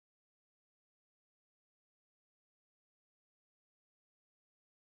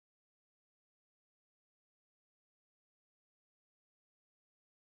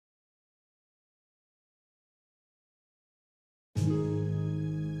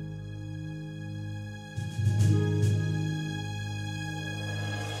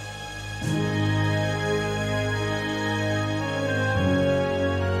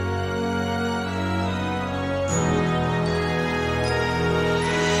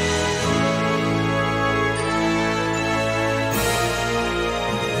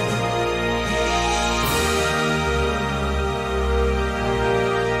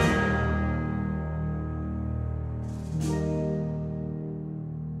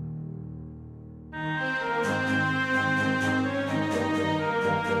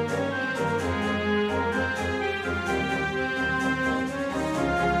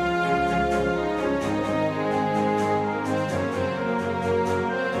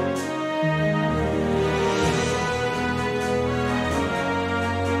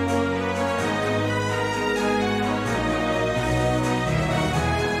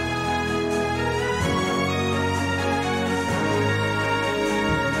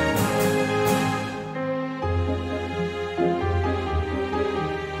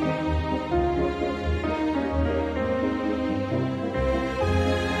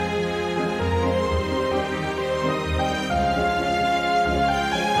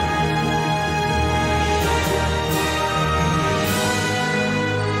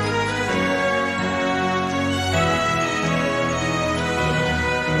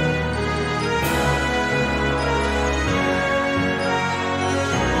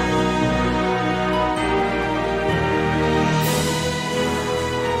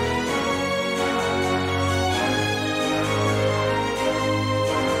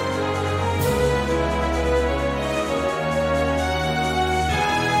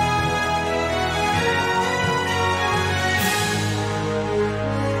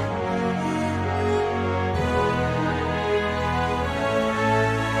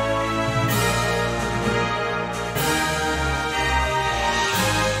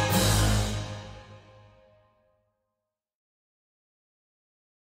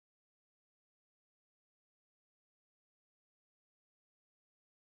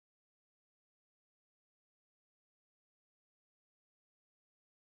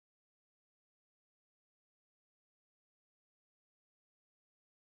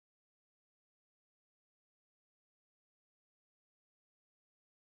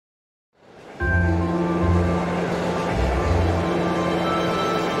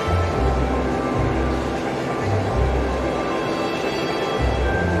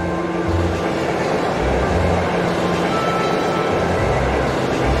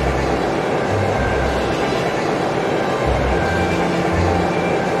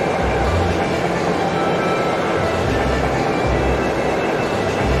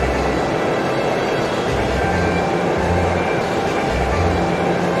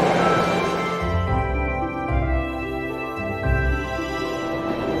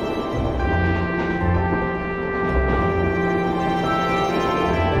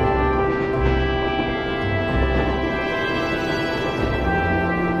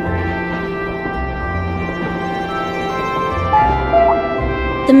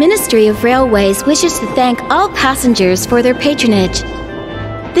The Ministry of Railways wishes to thank all passengers for their patronage.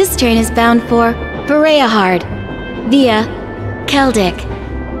 This train is bound for Bereahard via Keldik.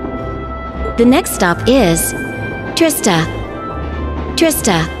 The next stop is Trista.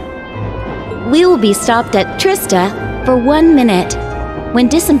 We will be stopped at Trista for 1 minute. When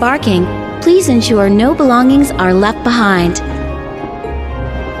disembarking, please ensure no belongings are left behind.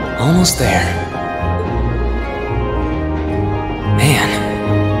 Almost there. Man,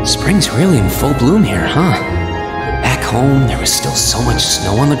 spring's really in full bloom here, huh? Back home, there was still so much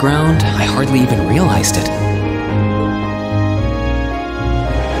snow on the ground, I hardly even realized it.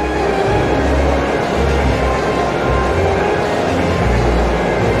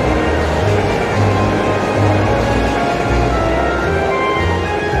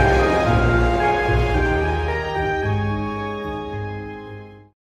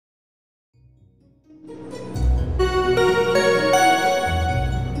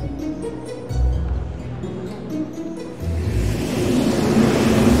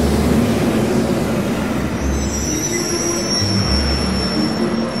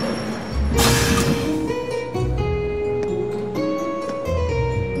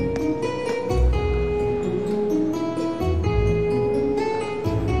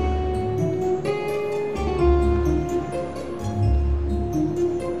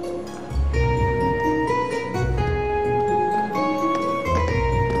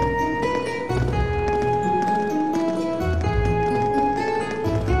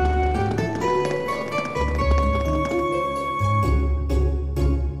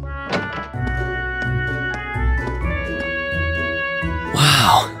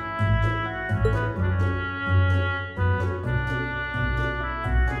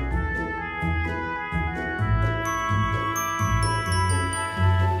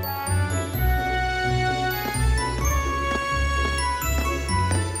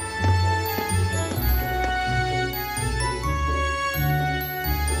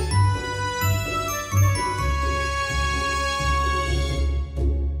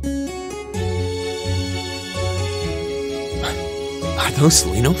 Are those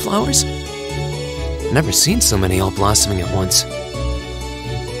lino flowers? Never seen so many all blossoming at once.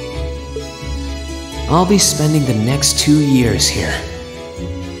 I'll be spending the next 2 years here.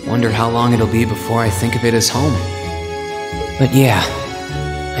 Wonder how long it'll be before I think of it as home. But yeah,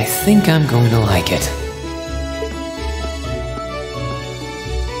 I think I'm going to like it.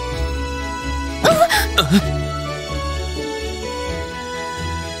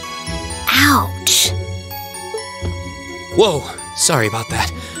 Ouch. Whoa, sorry about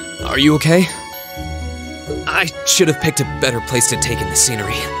that. Are you okay? I should have picked a better place to take in the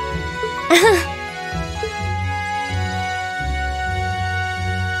scenery.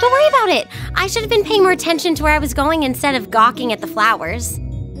 Don't worry about it. I should have been paying more attention to where I was going instead of gawking at the flowers.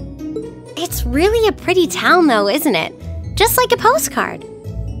 It's really a pretty town though, isn't it? Just like a postcard.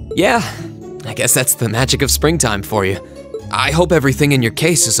 Yeah, I guess that's the magic of springtime for you. I hope everything in your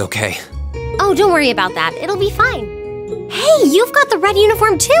case is okay. Oh, don't worry about that. It'll be fine. Hey, you've got the red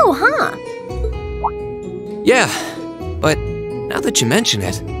uniform too, huh? Yeah, but now that you mention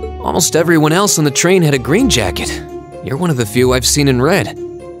it, almost everyone else on the train had a green jacket. You're one of the few I've seen in red.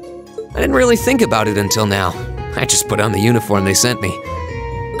 I didn't really think about it until now. I just put on the uniform they sent me.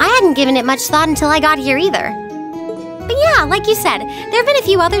 I hadn't given it much thought until I got here either. But yeah, like you said, there have been a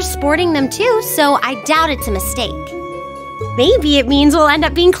few others sporting them too, so I doubt it's a mistake. Maybe it means we'll end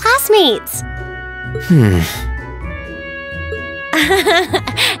up being classmates.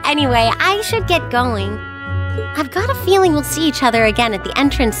 Anyway, I should get going. I've got a feeling we'll see each other again at the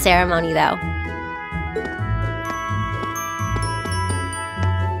entrance ceremony, though.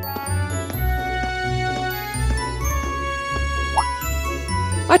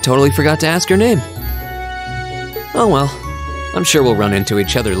 I totally forgot to ask your name. Oh well, I'm sure we'll run into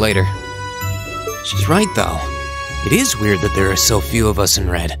each other later. She's right, though. It is weird that there are so few of us in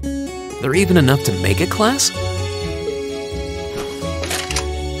red. Are there even enough to make a class?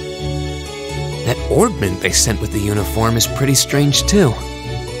 That ornament they sent with the uniform is pretty strange, too.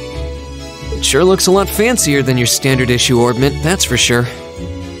 It sure looks a lot fancier than your standard issue ornament, that's for sure.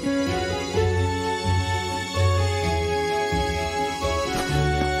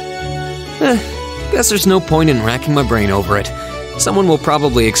 Guess there's no point in racking my brain over it. Someone will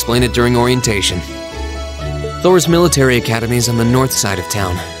probably explain it during orientation. Thors Military Academy's on the north side of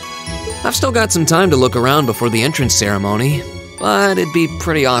town. I've still got some time to look around before the entrance ceremony, but it'd be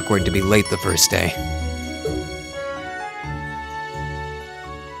pretty awkward to be late the first day.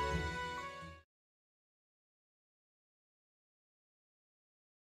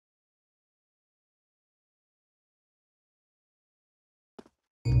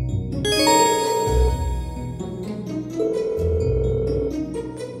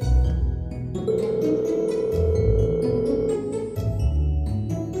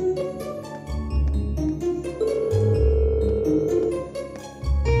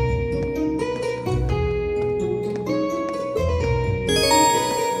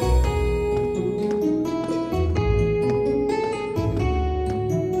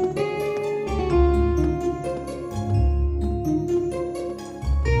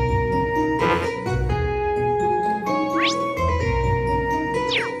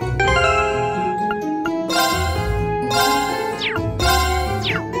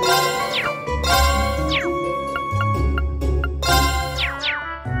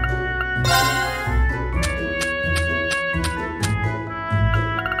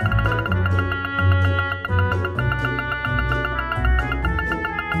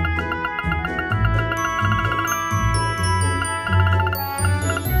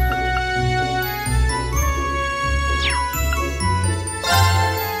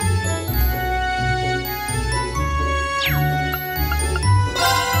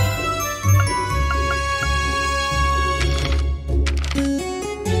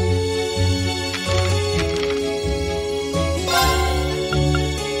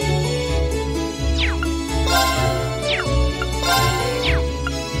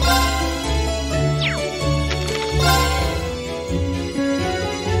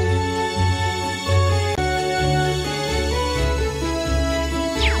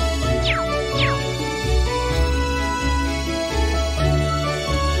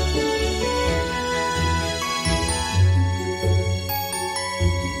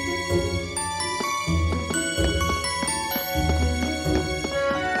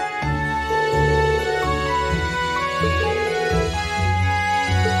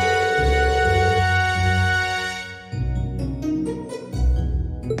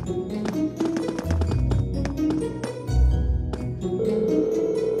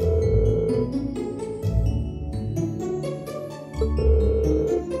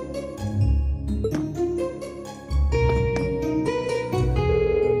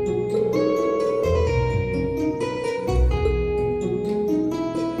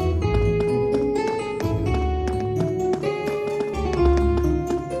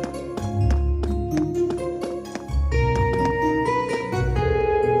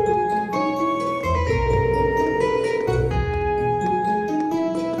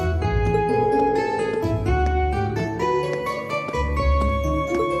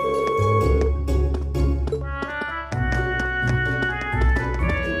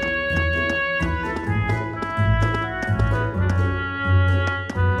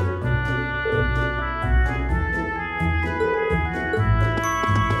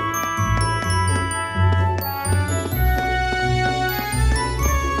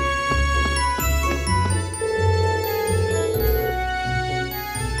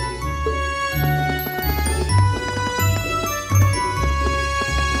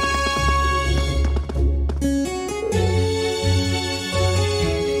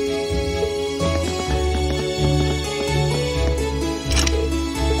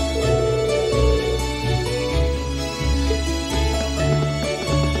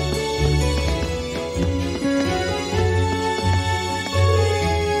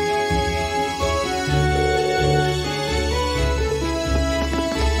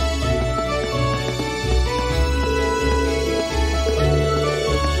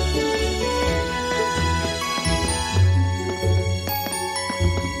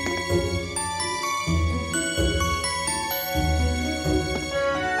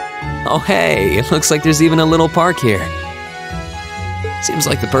 Oh hey, it looks like there's even a little park here. Seems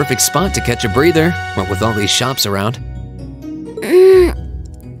like the perfect spot to catch a breather, what with all these shops around.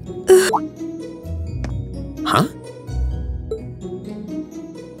 Huh?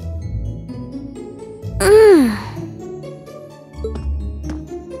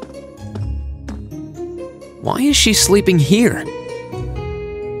 Why is she sleeping here?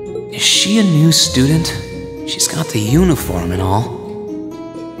 Is she a new student? She's got the uniform and all.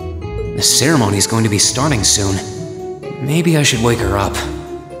 The ceremony's going to be starting soon. Maybe I should wake her up.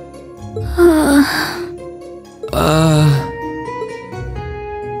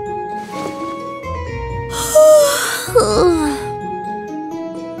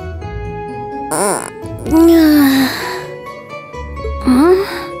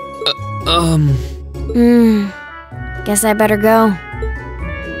 Guess I better go.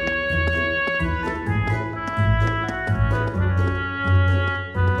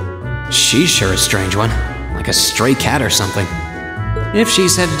 She's sure a strange one, like a stray cat or something. If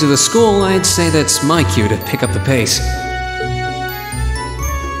she's headed to the school, I'd say that's my cue to pick up the pace.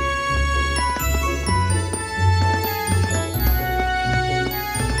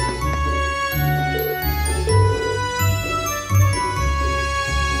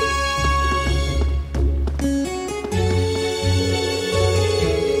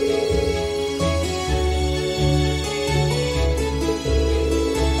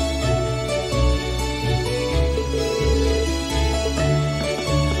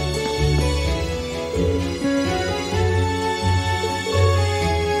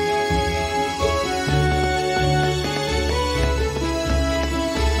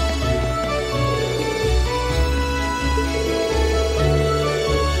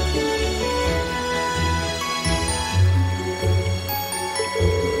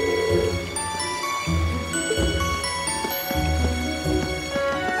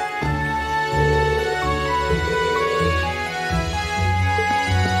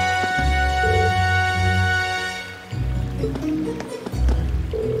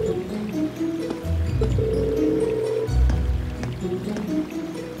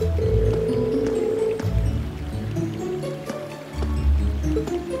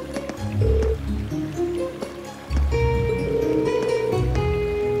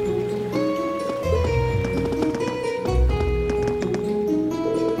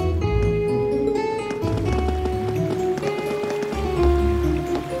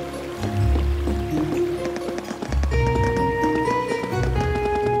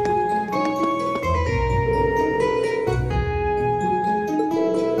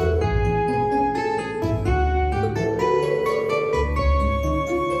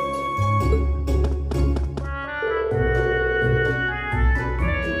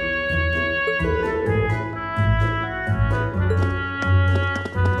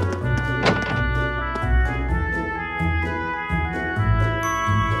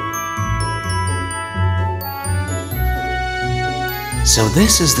 So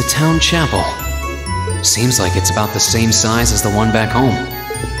this is the town chapel. Seems like it's about the same size as the one back home.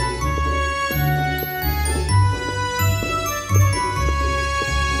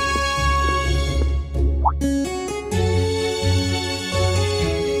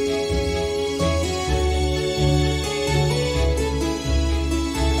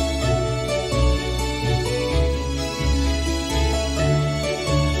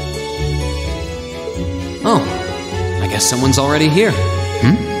 Oh. I guess someone's already here.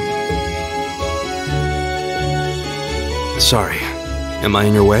 Sorry. Am I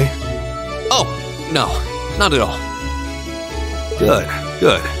in your way? Oh, no. Not at all. Good,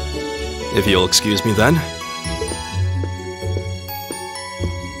 good. If you'll excuse me then.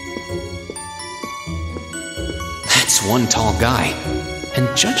 That's one tall guy.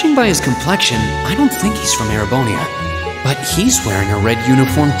 And judging by his complexion, I don't think he's from Erebonia. But he's wearing a red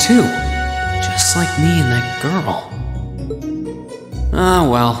uniform too. Just like me and that girl. Ah,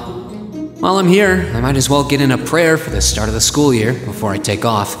 well. While I'm here, I might as well get in a prayer for the start of the school year before I take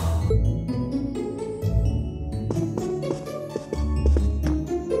off.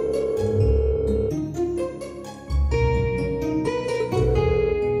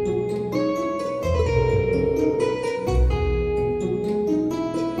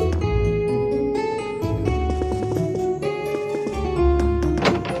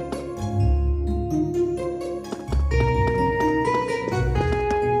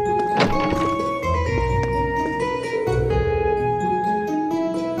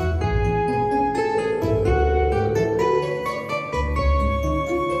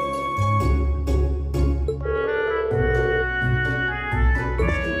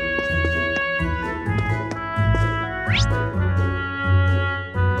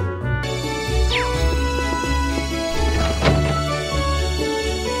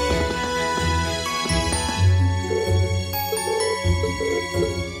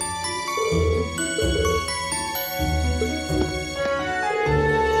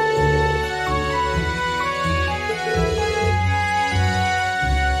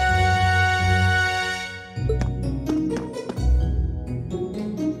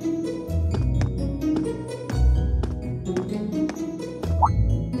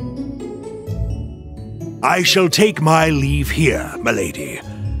 I shall take my leave here, milady.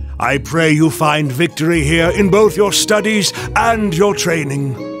 I pray you find victory here in both your studies and your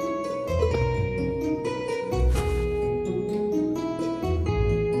training.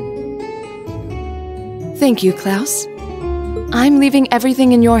 Thank you, Klaus. I'm leaving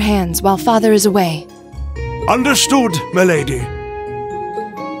everything in your hands while Father is away. Understood, milady.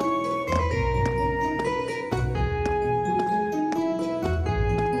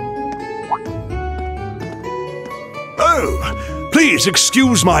 Oh, please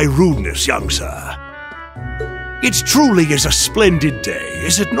excuse my rudeness, young sir. It truly is a splendid day,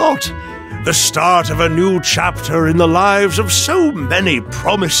 is it not? The start of a new chapter in the lives of so many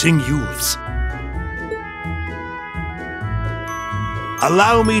promising youths.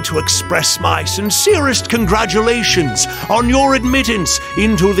 Allow me to express my sincerest congratulations on your admittance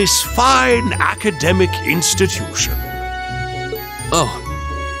into this fine academic institution. Oh.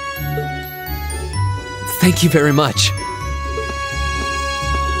 Thank you very much.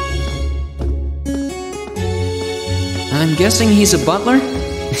 I'm guessing he's a butler?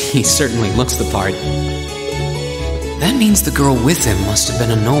 He certainly looks the part. That means the girl with him must have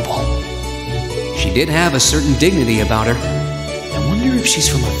been a noble. She did have a certain dignity about her. I wonder if she's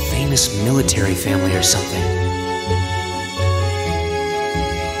from a famous military family or something.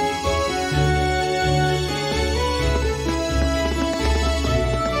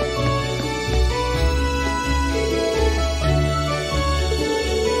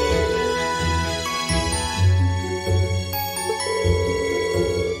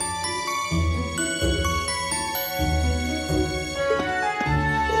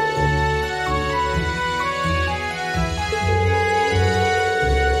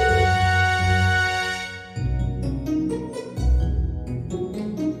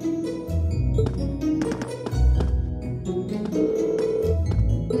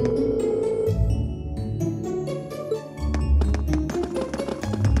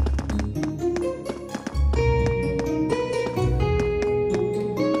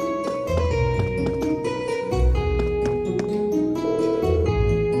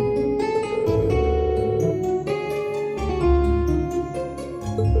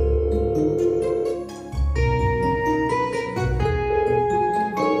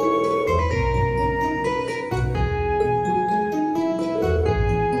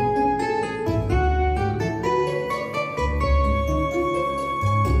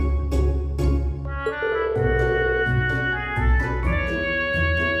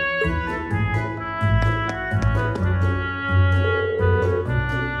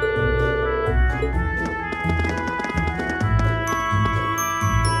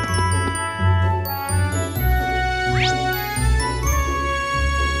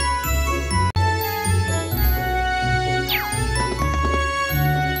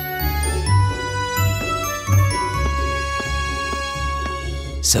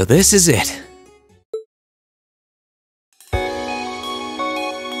 So this is it.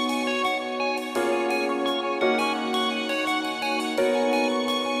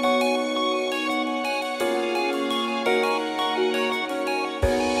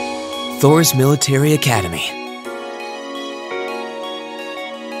 Thors Military Academy.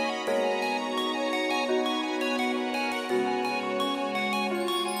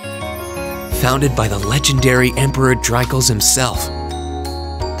 Founded by the legendary Emperor Dreikels himself.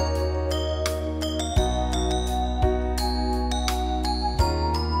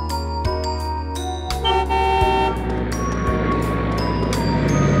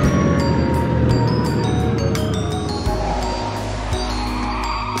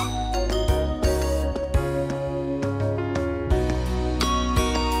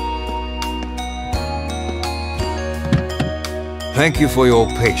 Thank you for your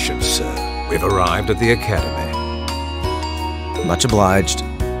patience, sir. We've arrived at the Academy. Much obliged.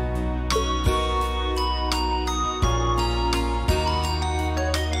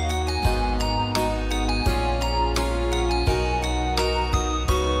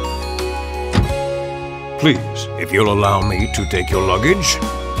 Please, if you'll allow me to take your luggage.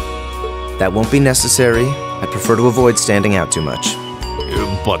 That won't be necessary. I prefer to avoid standing out too much.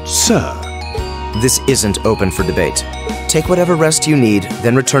 But, sir... This isn't open for debate. Take whatever rest you need,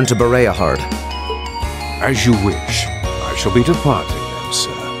 then return to Bereahard. As you wish. I shall be departing then,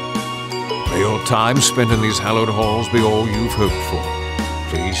 sir. May your time spent in these hallowed halls be all you've hoped for.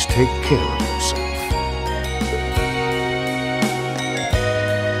 Please take care of yourself.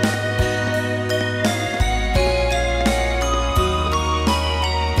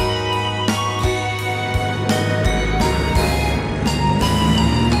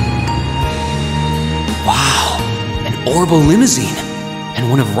 Wow, an Orbital limousine, and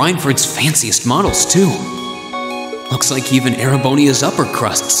one of Reinford's fanciest models, too. Looks like even Erebonia's upper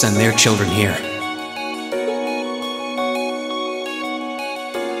crust send their children here.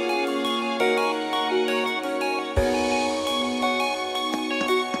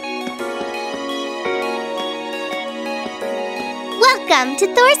 Welcome to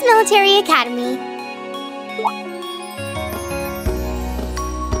Thors Military Academy.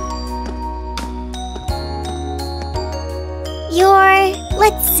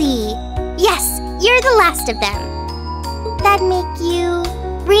 Let's see. Yes, you're the last of them. That'd make you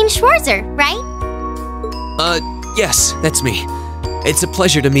Rean Schwarzer, right? Yes, that's me. It's a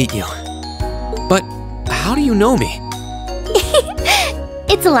pleasure to meet you. But how do you know me?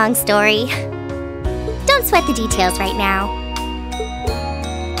 It's a long story. Don't sweat the details right now.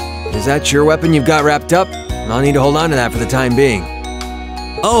 Is that your weapon you've got wrapped up? I'll need to hold on to that for the time being.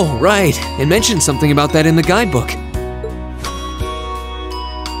 Oh, right. It mentioned something about that in the guidebook.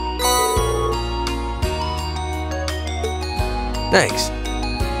 Thanks.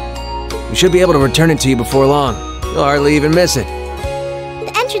 We should be able to return it to you before long. You'll hardly even miss it.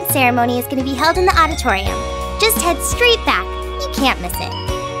 The entrance ceremony is going to be held in the auditorium. Just head straight back. You can't miss it.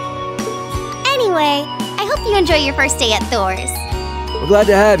 Anyway, I hope you enjoy your first day at Thors. We're glad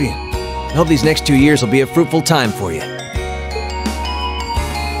to have you. I hope these next 2 years will be a fruitful time for you.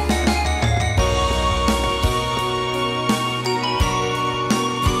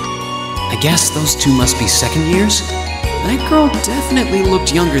 I guess those two must be second years? That girl definitely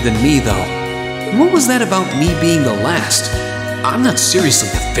looked younger than me, though. What was that about me being the last? I'm not seriously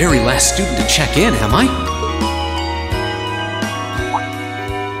the very last student to check in, am I?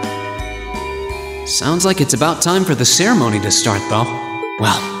 Sounds like it's about time for the ceremony to start, though.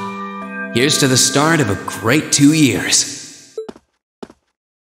 Well, here's to the start of a great 2 years.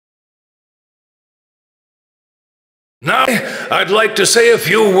 Now, I'd like to say a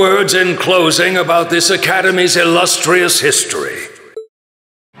few words in closing about this Academy's illustrious history.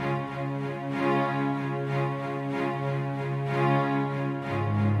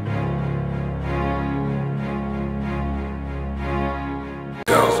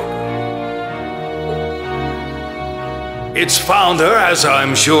 Its founder, as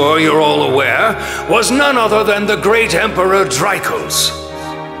I'm sure you're all aware, was none other than the great Emperor Drykos.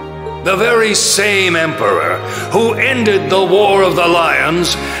 The very same emperor who ended the War of the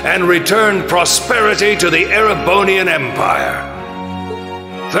Lions and returned prosperity to the Erebonian Empire.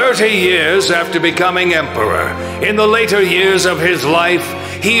 30 years after becoming emperor, in the later years of his life,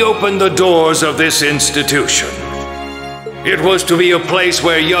 he opened the doors of this institution. It was to be a place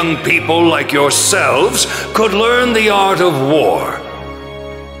where young people like yourselves could learn the art of war.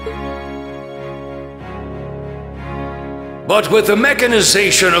 But with the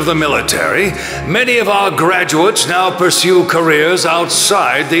mechanization of the military, many of our graduates now pursue careers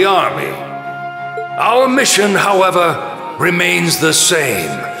outside the army. Our mission, however, remains the same: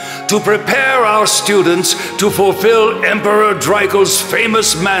 to prepare our students to fulfill Emperor Drykos'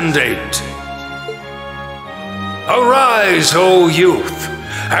 famous mandate. Arise, O youth,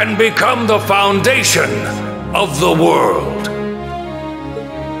 and become the foundation of the world.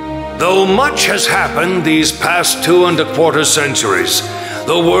 Though much has happened these past 2 1/4 centuries,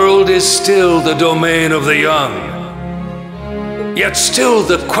 the world is still the domain of the young. Yet still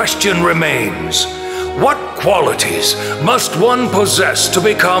the question remains: what qualities must one possess to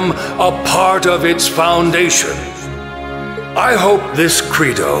become a part of its foundation? I hope this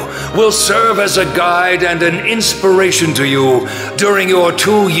credo will serve as a guide and an inspiration to you during your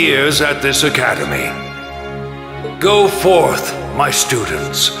 2 years at this academy. Go forth, my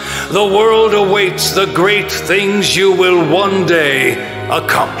students. The world awaits the great things you will one day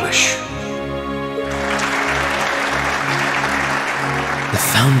accomplish. The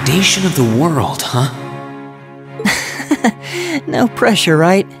foundation of the world, huh? No pressure,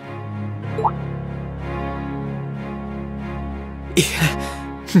 right? Yeah,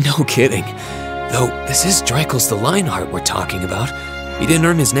 no kidding. Though this is Drykos the Lionheart we're talking about. He didn't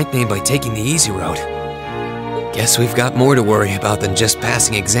earn his nickname by taking the easy road. Guess we've got more to worry about than just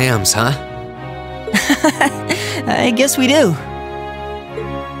passing exams, huh? I guess we do.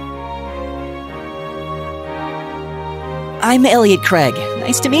 I'm Elliot Craig.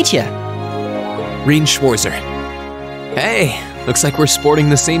 Nice to meet you. Rean Schwarzer. Hey, looks like we're sporting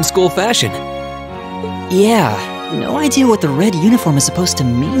the same school fashion. Yeah, No idea what the red uniform is supposed to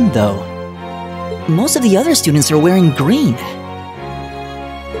mean, though. Most of the other students are wearing green.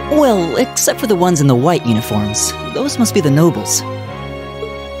 Well, except for the ones in the white uniforms. Those must be the nobles.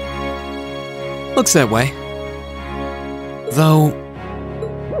 Looks that way. Though...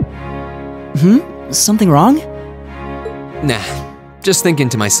 Something wrong? Nah, just thinking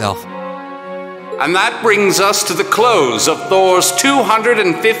to myself. And that brings us to the close of Thors'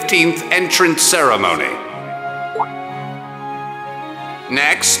 215th entrance ceremony.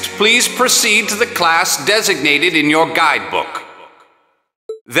 Next, please proceed to the class designated in your guidebook.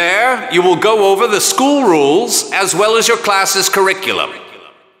 There, you will go over the school rules as well as your class's curriculum.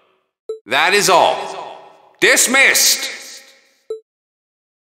 That is all. Dismissed!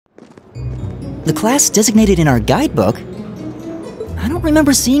 The class designated in our guidebook? I don't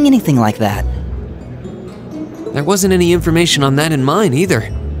remember seeing anything like that. There wasn't any information on that in mine either.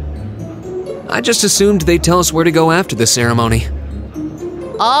 I just assumed they'd tell us where to go after the ceremony.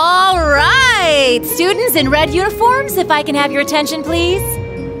 All right! Students in red uniforms, if I can have your attention, please.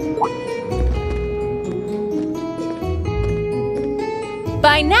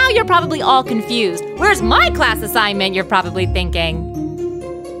 By now, you're probably all confused. Where's my class assignment, you're probably thinking.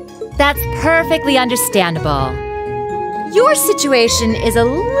 That's perfectly understandable. Your situation is a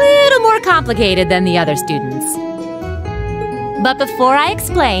little more complicated than the other students. But before I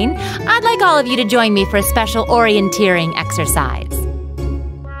explain, I'd like all of you to join me for a special orienteering exercise.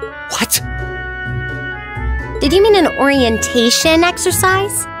 What? Did you mean an orientation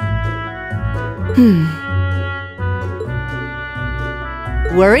exercise?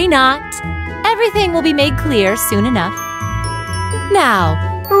 Worry not. Everything will be made clear soon enough.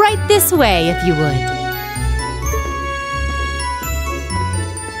 Now, right this way, if you would.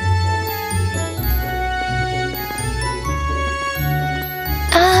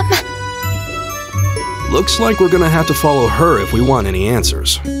 Looks like we're gonna have to follow her if we want any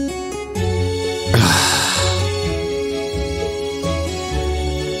answers.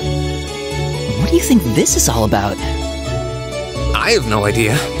 What do you think this is all about? I have no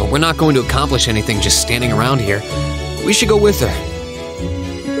idea, but we're not going to accomplish anything just standing around here. We should go with her.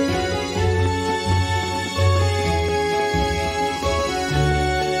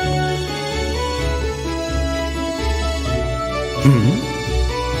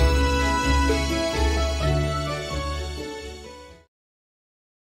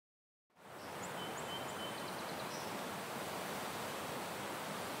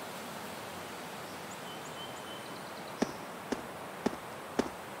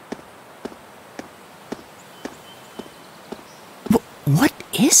 What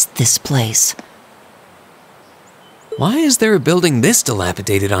is this place? Why is there a building this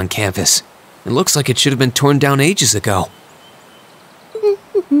dilapidated on campus? It looks like it should have been torn down ages ago.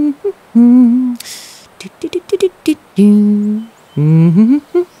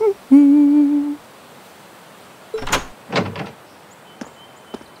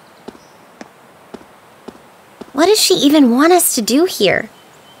 What does she even want us to do here?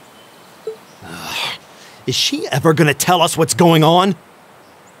 Is she ever gonna tell us what's going on?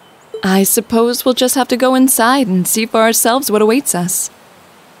 I suppose we'll just have to go inside and see for ourselves what awaits us.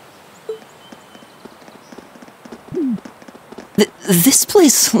 This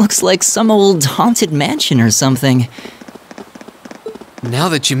place looks like some old haunted mansion or something. Now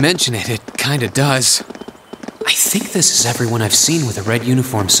that you mention it, it kinda does. I think this is everyone I've seen with a red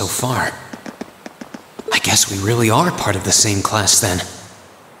uniform so far. I guess we really are part of the same class then.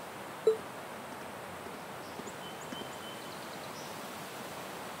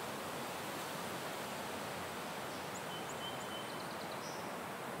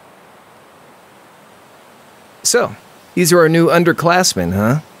 So, these are our new underclassmen,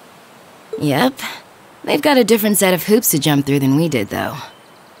 huh? Yep. They've got a different set of hoops to jump through than we did, though.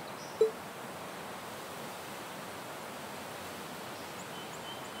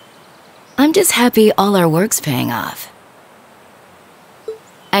 I'm just happy all our work's paying off.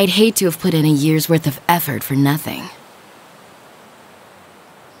 I'd hate to have put in a year's worth of effort for nothing.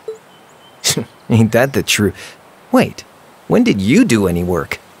 Ain't that the truth? Wait, when did you do any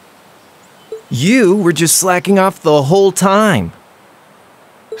work? You were just slacking off the whole time.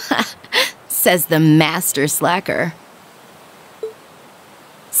 Says the master slacker.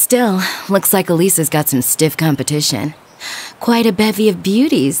 Still, looks like Elisa's got some stiff competition. Quite a bevy of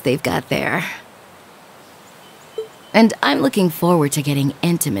beauties they've got there. And I'm looking forward to getting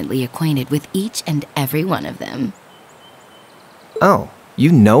intimately acquainted with each and every one of them. Oh,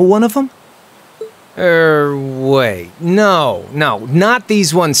 you know one of them? Wait. No, not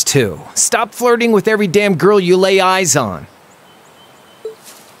these ones too. Stop flirting with every damn girl you lay eyes on.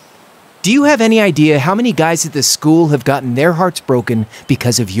 do you have any idea how many guys at this school have gotten their hearts broken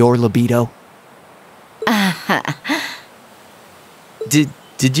because of your libido?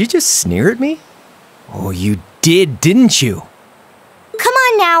 Did you just sneer at me? Oh, you did, didn't you? Come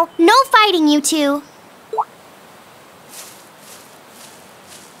on now, no fighting, you two.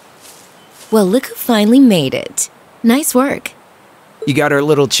 Well, look who finally made it. Nice work. You got our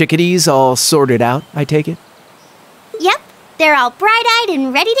little chickadees all sorted out, I take it? Yep, they're all bright-eyed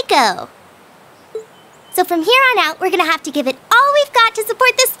and ready to go. So from here on out, we're gonna have to give it all we've got to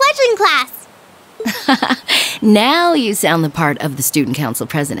support this fledgling class. Now you sound the part of the student council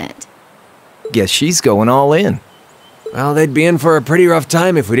president. Guess she's going all in. Well, they'd be in for a pretty rough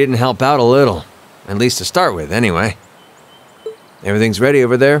time if we didn't help out a little. At least to start with, anyway. Everything's ready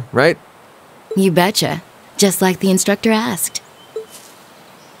over there, right? You betcha. Just like the instructor asked.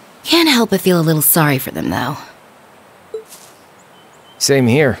 Can't help but feel a little sorry for them, though. Same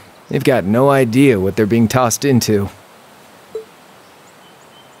here. They've got no idea what they're being tossed into.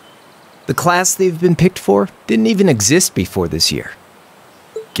 The class they've been picked for didn't even exist before this year.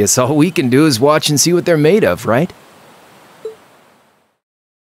 Guess all we can do is watch and see what they're made of, right?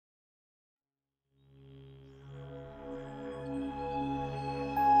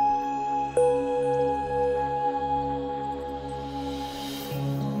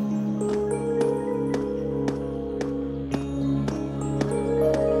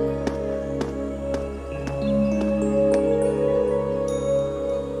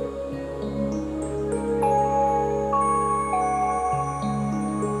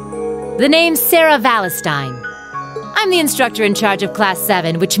 The name's Sarah Valestine. I'm the instructor in charge of Class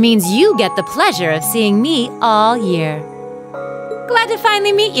 7, which means you get the pleasure of seeing me all year. Glad to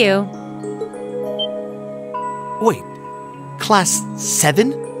finally meet you. Wait, Class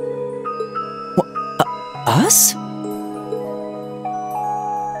 7? Us?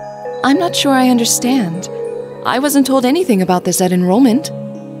 I'm not sure I understand. I wasn't told anything about this at enrollment.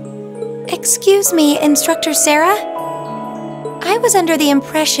 Excuse me, Instructor Sarah? I was under the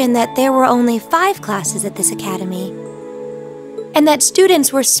impression that there were only 5 classes at this academy, and that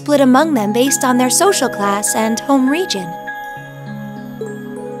students were split among them based on their social class and home region.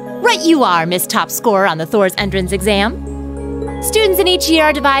 Right you are, Miss Top Scorer on the Thors entrance exam. Students in each year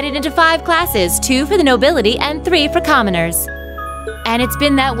are divided into 5 classes, 2 for the nobility and 3 for commoners. And it's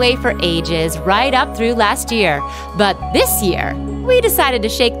been that way for ages, right up through last year. But this year, we decided to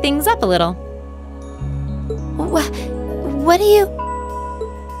shake things up a little. What do you...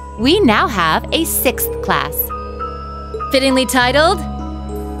 We now have a 6th class. Fittingly titled,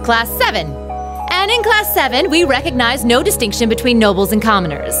 Class 7. And in Class 7, we recognize no distinction between nobles and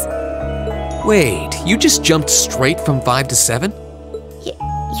commoners. Wait, you just jumped straight from 5 to 7?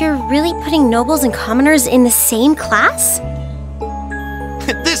 You're really putting nobles and commoners in the same class?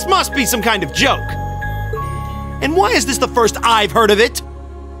 This must be some kind of joke. And why is this the first I've heard of it?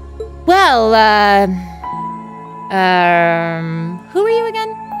 Well, who are you again?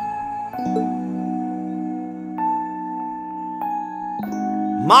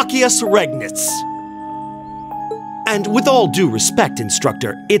 Machias Regnitz. And with all due respect,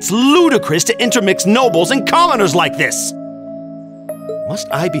 Instructor, it's ludicrous to intermix nobles and commoners like this. Must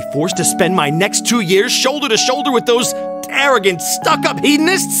I be forced to spend my next 2 years shoulder to shoulder with those arrogant, stuck-up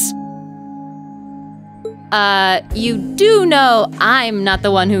hedonists? You do know I'm not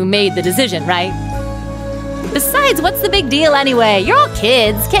the one who made the decision, right? Besides, what's the big deal anyway? You're all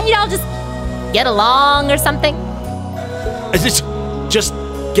kids. Can't you all just get along or something? Just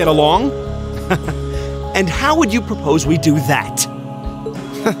get along? And how would you propose we do that?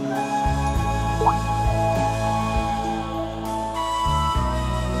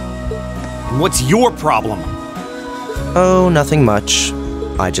 What's your problem? Oh, nothing much.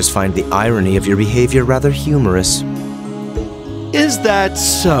 I just find the irony of your behavior rather humorous. Is that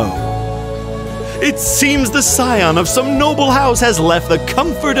so? It seems the scion of some noble house has left the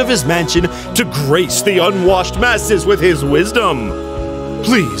comfort of his mansion to grace the unwashed masses with his wisdom.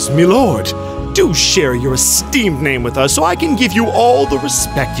 Please, milord, do share your esteemed name with us so I can give you all the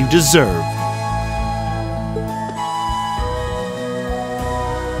respect you deserve.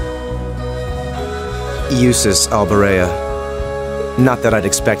 Eustace Alberea. Not that I'd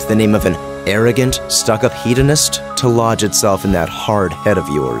expect the name of an arrogant, stuck-up hedonist to lodge itself in that hard head of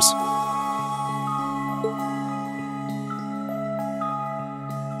yours.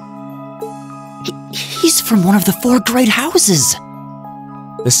 He's from one of the 4 great houses.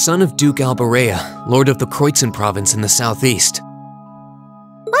 The son of Duke Alberea, lord of the Kreutzen province in the southeast.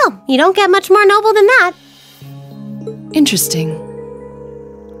 Well, you don't get much more noble than that. Interesting.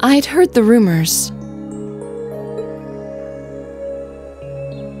 I'd heard the rumors.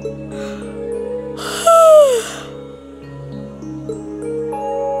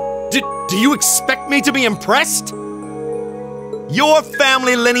 Do you expect me to be impressed? Your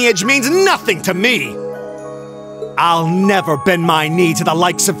family lineage means nothing to me. I'll never bend my knee to the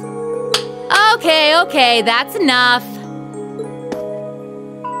likes of... Okay, that's enough.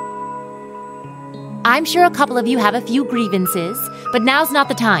 I'm sure a couple of you have a few grievances, but now's not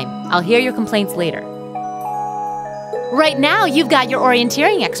the time. I'll hear your complaints later. Right now, you've got your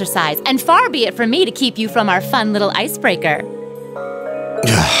orienteering exercise, and far be it from me to keep you from our fun little icebreaker.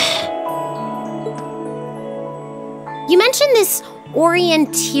 You mentioned this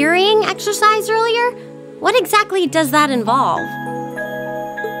orienteering exercise earlier. What exactly does that involve?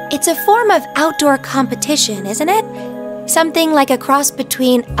 It's a form of outdoor competition, isn't it? Something like a cross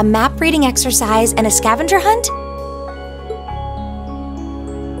between a map-reading exercise and a scavenger hunt?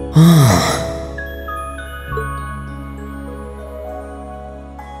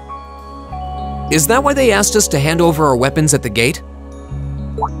 Is that why they asked us to hand over our weapons at the gate?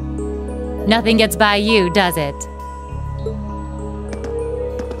 Nothing gets by you, does it?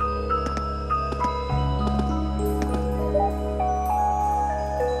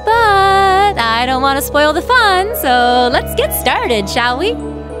 But I don't want to spoil the fun, so let's get started, shall we?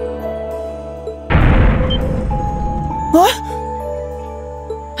 What?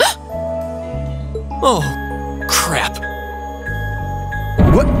 Oh, crap.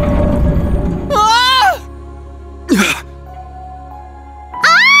 What?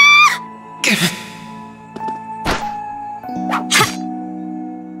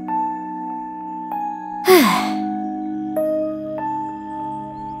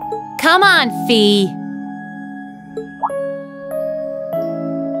 Come on, Fee.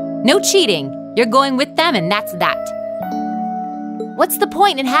 No cheating. You're going with them, and that's that. What's the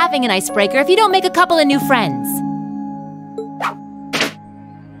point in having an icebreaker if you don't make a couple of new friends?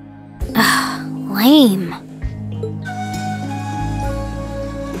 Lame.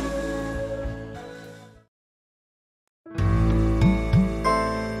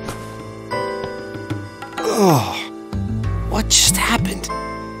 Oh, what just happened?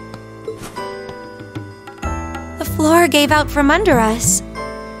 The floor gave out from under us.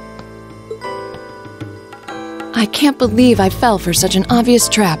 I can't believe I fell for such an obvious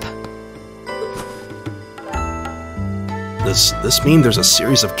trap. Does this mean there's a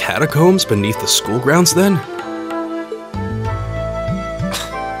series of catacombs beneath the school grounds then?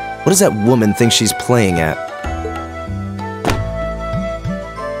 What does that woman think she's playing at?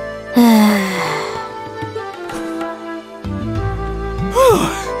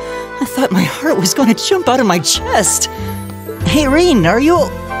 I thought my heart was going to jump out of my chest. Hey, Reen, are you...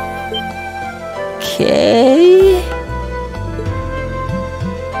 okay?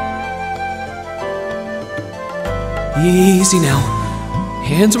 Easy now.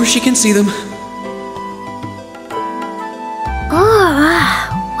 Hands where she can see them.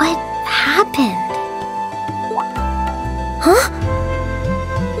 What happened? Huh?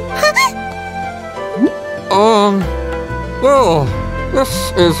 Well,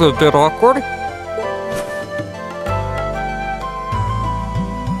 this is a bit awkward.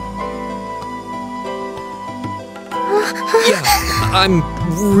 Yeah, I'm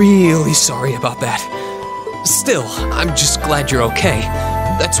really sorry about that. Still, I'm just glad you're okay.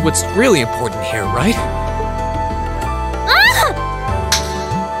 That's what's really important here, right?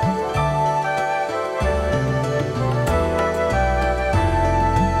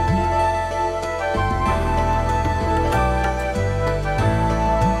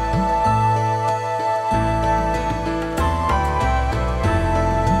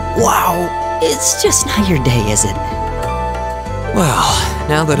 Wow, it's just not your day, is it? Well,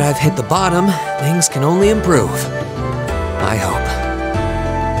 now that I've hit the bottom, things can only improve. I hope.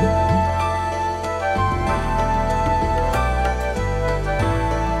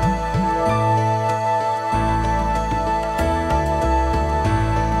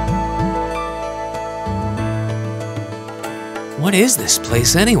 What is this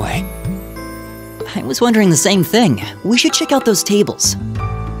place anyway? I was wondering the same thing. We should check out those tables.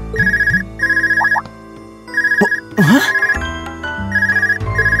 Huh?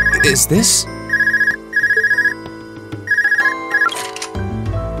 Is this?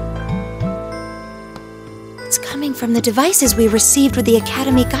 It's coming from the devices we received with the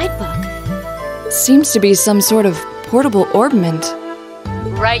Academy guidebook. Seems to be some sort of portable orbment.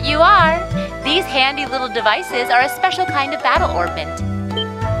 Right you are. These handy little devices are a special kind of battle orbment.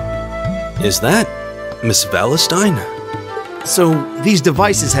 Is that Miss Valestine? So, these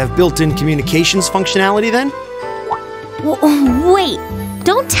devices have built-in communications functionality then? Wait,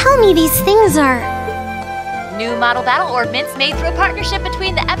 don't tell me these things are... New model battle orbments made through a partnership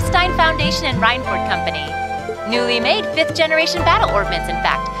between the Epstein Foundation and Reinford Company. Newly made 5th generation battle orbments, in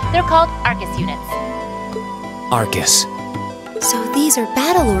fact. They're called Arcus units. Arcus. So these are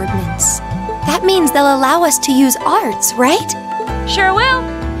battle orbments. That means they'll allow us to use arts, right? Sure will.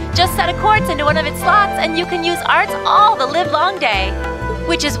 Just set a quartz into one of its slots and you can use arts all the livelong day.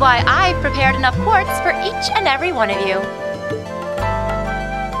 Which is why I've prepared enough quartz for each and every one of you.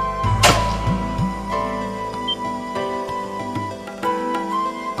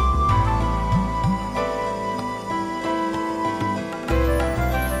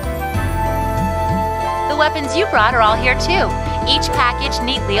 The weapons you brought are all here too, each packaged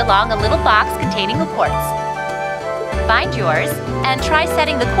neatly along a little box containing a quartz. Find yours and try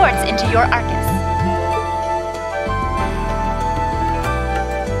setting the quartz into your Arcus.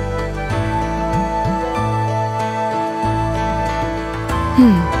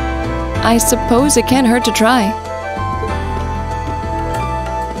 I suppose it can't hurt to try.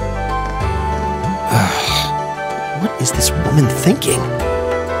 What is this woman thinking?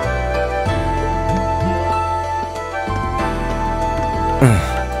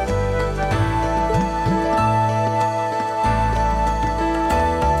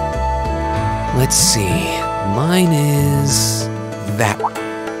 Let's see. Mine is that one.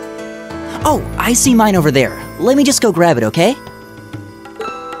 Oh, I see mine over there. Let me just go grab it, okay?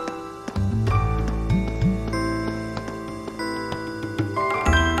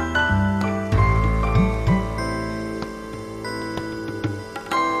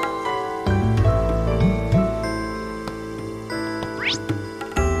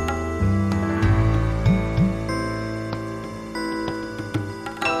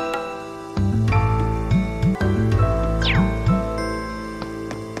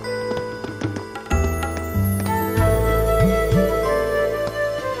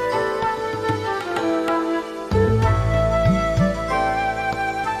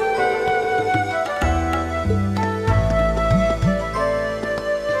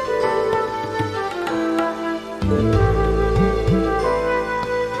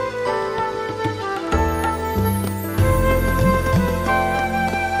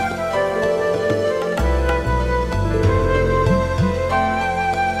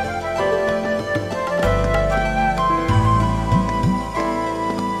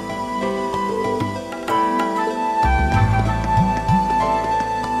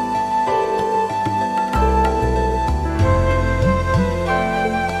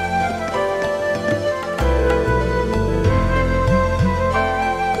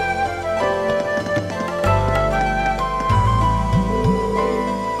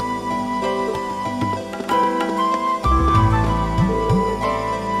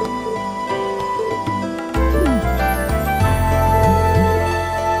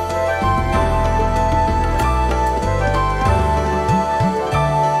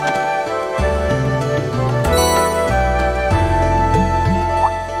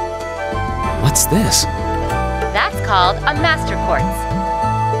 What's this? That's called a Master Quartz.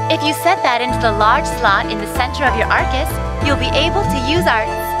 If you set that into the large slot in the center of your Arcus, you'll be able to use arts.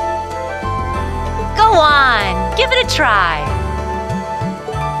 Go on, give it a try.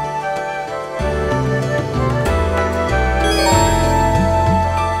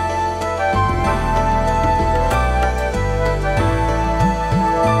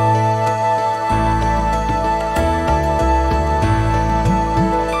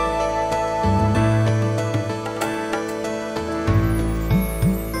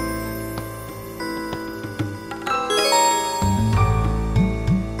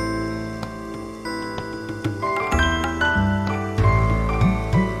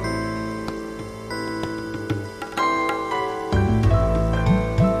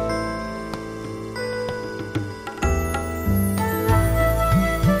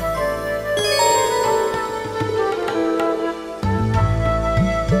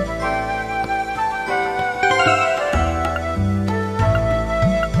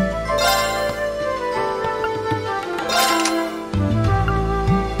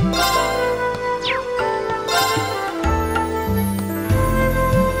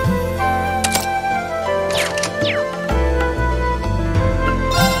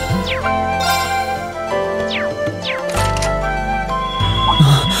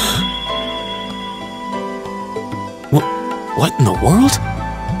 What in the world?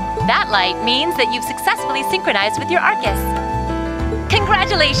 That light means that you've successfully synchronized with your Arcus.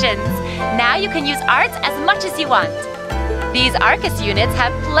 Congratulations! Now you can use arts as much as you want. These Arcus units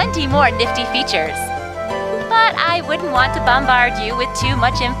have plenty more nifty features. But I wouldn't want to bombard you with too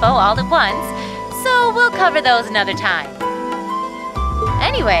much info all at once, so we'll cover those another time.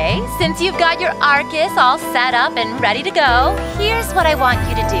 Anyway, since you've got your Arcus all set up and ready to go, here's what I want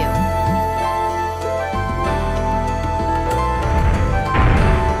you to do.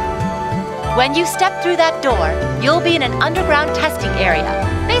 When you step through that door, you'll be in an underground testing area.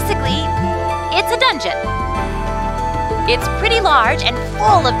 Basically, it's a dungeon. It's pretty large and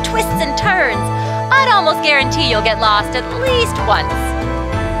full of twists and turns. I'd almost guarantee you'll get lost at least once.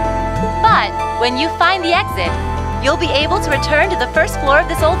 But when you find the exit, you'll be able to return to the first floor of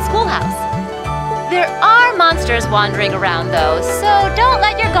this old schoolhouse. There are monsters wandering around though, so don't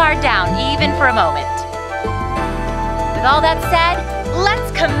let your guard down even for a moment. With all that said,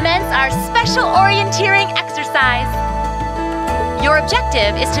 let's commence our special orienteering exercise. Your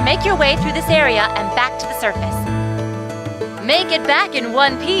objective is to make your way through this area and back to the surface. Make it back in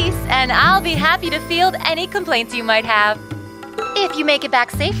one piece, and I'll be happy to field any complaints you might have. If you make it back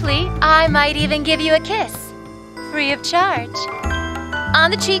safely, I might even give you a kiss. Free of charge.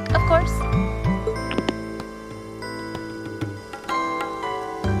 On the cheek, of course.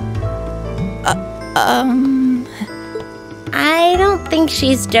 I don't think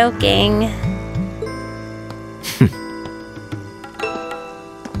she's joking.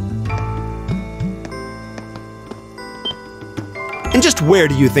 And just where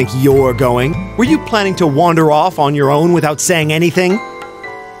do you think you're going? Were you planning to wander off on your own without saying anything?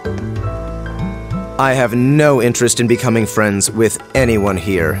 I have no interest in becoming friends with anyone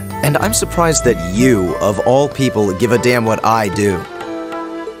here, and I'm surprised that you, of all people, give a damn what I do.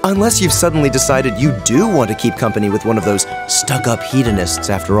 Unless you've suddenly decided you do want to keep company with one of those stuck-up hedonists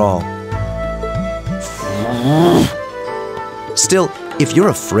after all. Still, if you're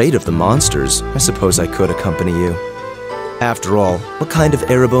afraid of the monsters, I suppose I could accompany you. After all, what kind of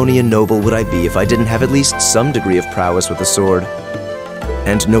Erebonian noble would I be if I didn't have at least some degree of prowess with a sword?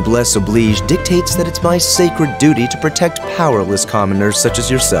 And noblesse oblige dictates that it's my sacred duty to protect powerless commoners such as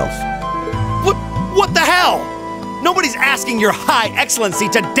yourself. What the hell? Nobody's asking your high excellency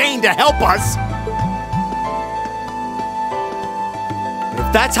to deign to help us!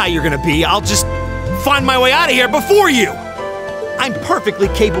 If that's how you're gonna be, I'll just find my way out of here before you! I'm perfectly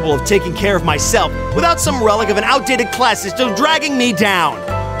capable of taking care of myself without some relic of an outdated class system dragging me down!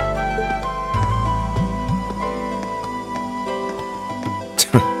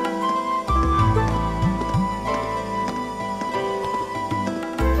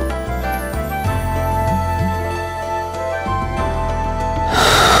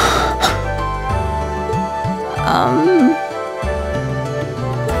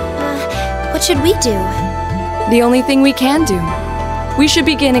 What should we do? The only thing we can do. We should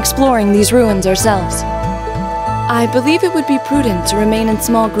begin exploring these ruins ourselves. I believe it would be prudent to remain in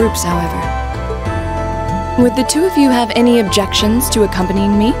small groups, however. Would the two of you have any objections to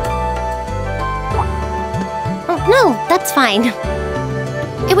accompanying me? Oh, no, that's fine.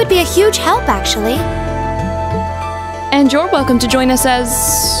 It would be a huge help, actually. And you're welcome to join us as...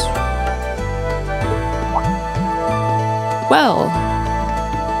 well,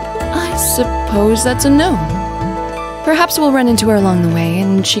 I suppose that's a no. Perhaps we'll run into her along the way,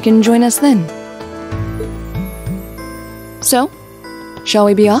 and she can join us then. So, shall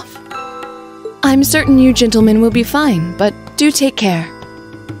we be off? I'm certain you gentlemen will be fine, but do take care.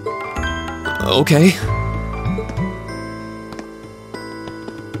 Okay.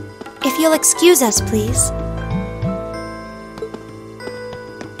 If you'll excuse us, please.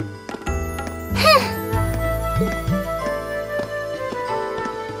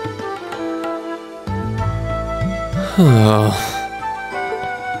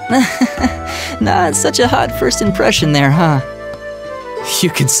 Not such a hot first impression there, huh?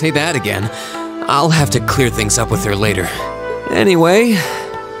 You can say that again. I'll have to clear things up with her later. Anyway,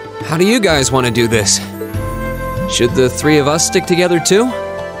 how do you guys want to do this? Should the three of us stick together too?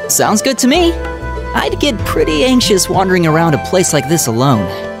 Sounds good to me. I'd get pretty anxious wandering around a place like this alone.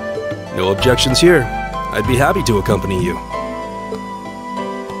 No objections here. I'd be happy to accompany you.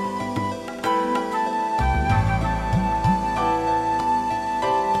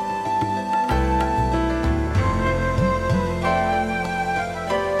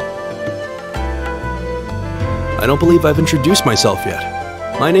 I don't believe I've introduced myself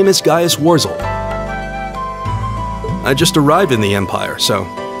yet. My name is Gaius Warzel. I just arrived in the Empire, so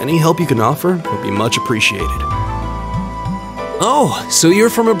any help you can offer would be much appreciated. Oh, so you're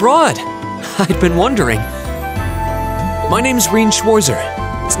from abroad. I'd been wondering. My name's Reen Schwarzer.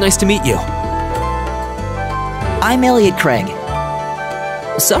 It's nice to meet you. I'm Elliot Craig.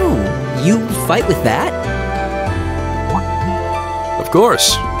 So, you fight with that? Of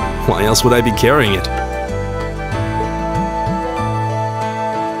course. Why else would I be carrying it?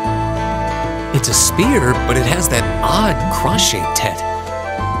 It's a spear, but it has that odd cross-shaped head.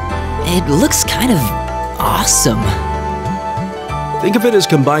 It looks kind of awesome. Think of it as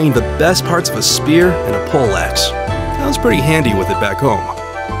combining the best parts of a spear and a poleaxe. I was pretty handy with it back home.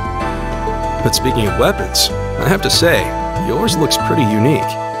 But speaking of weapons, I have to say, yours looks pretty unique.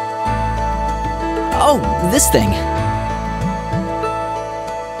 Oh, this thing.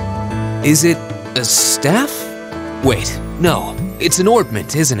 Is it a staff? Wait, no. It's an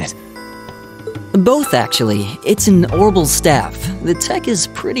orbment, isn't it? Both, actually. It's an orbal staff. The tech is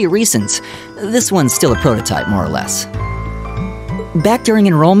pretty recent. This one's still a prototype, more or less. Back during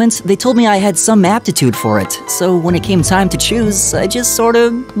enrollment, they told me I had some aptitude for it, so when it came time to choose, I just sort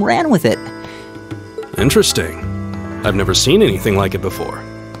of ran with it. Interesting. I've never seen anything like it before.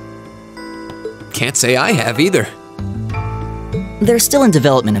 Can't say I have either. They're still in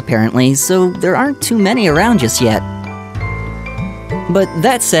development, apparently, so there aren't too many around just yet. But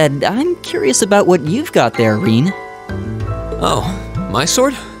that said, I'm curious about what you've got there, Reen. Oh, my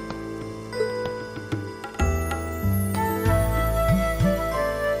sword?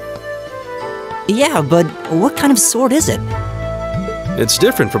 Yeah, but what kind of sword is it? It's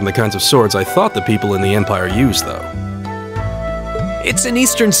different from the kinds of swords I thought the people in the Empire used, though. It's an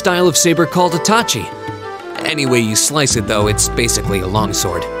Eastern style of saber called a tachi. Any way you slice it, though, it's basically a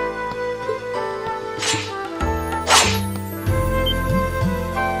longsword.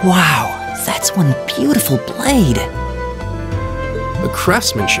 Wow, that's one beautiful blade. The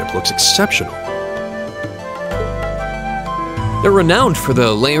craftsmanship looks exceptional. They're renowned for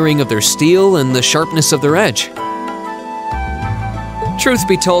the layering of their steel and the sharpness of their edge. Truth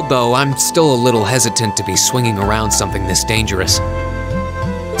be told, though, I'm still a little hesitant to be swinging around something this dangerous.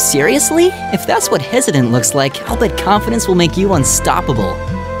 Seriously? If that's what hesitant looks like, I'll bet confidence will make you unstoppable.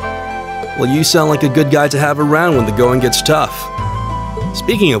 Well, you sound like a good guy to have around when the going gets tough.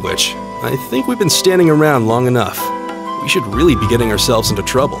 Speaking of which, I think we've been standing around long enough. We should really be getting ourselves into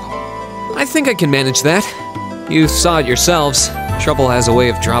trouble. I think I can manage that. You saw it yourselves. Trouble has a way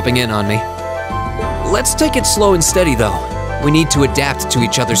of dropping in on me. Let's take it slow and steady, though. We need to adapt to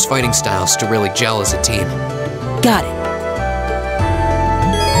each other's fighting styles to really gel as a team. Got it.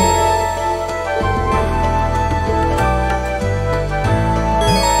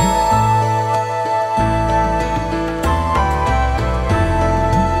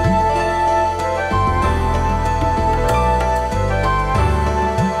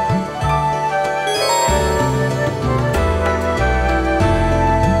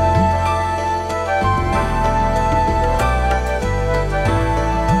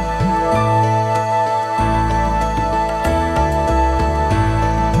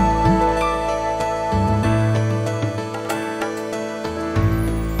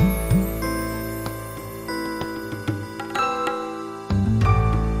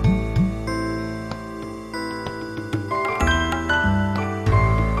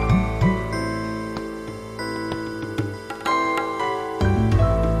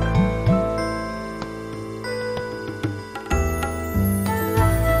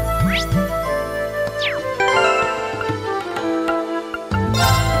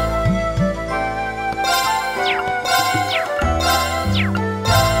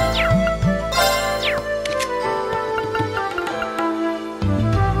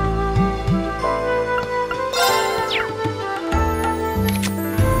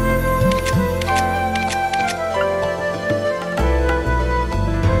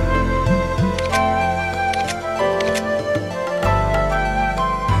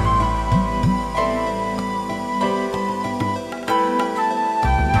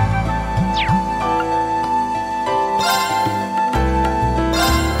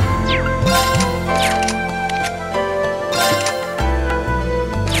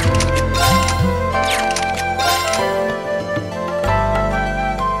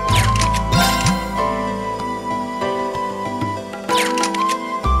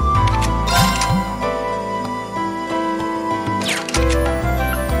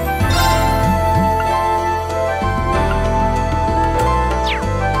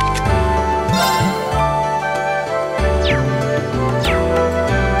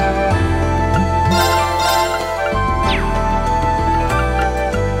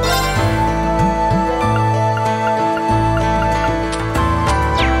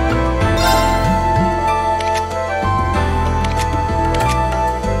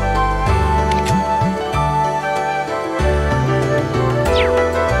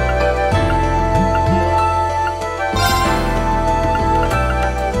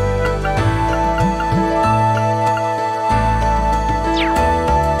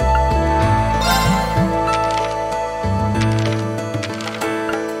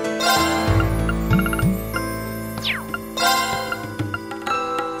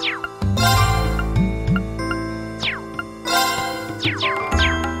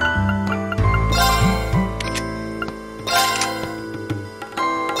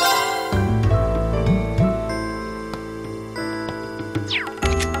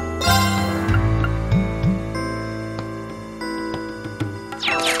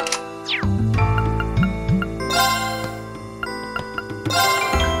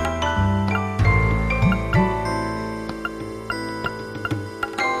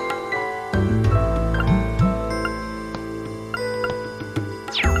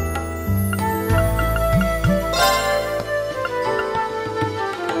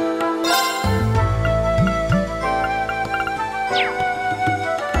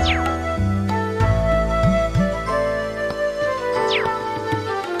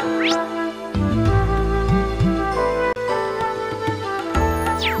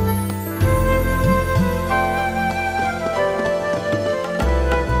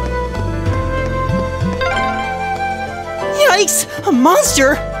 Yikes! A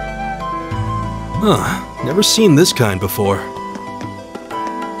monster? Huh, never seen this kind before.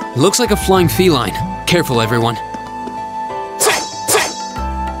 Looks like a flying feline. Careful, everyone.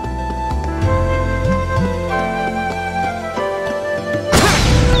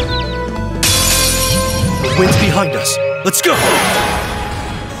 The wind's behind us. Let's go!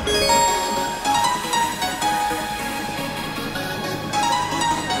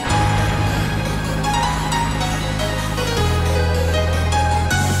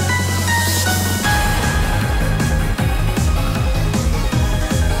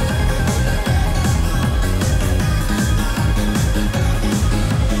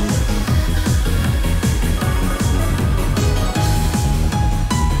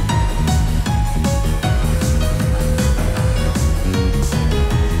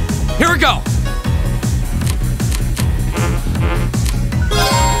 Here we go!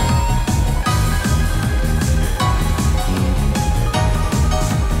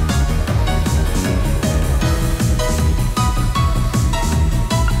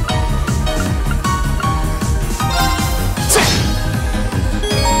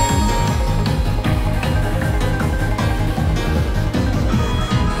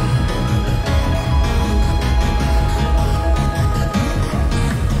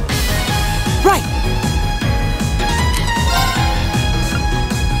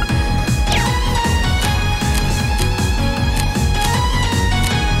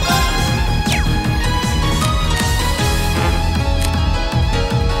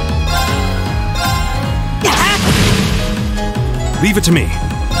 Leave it to me.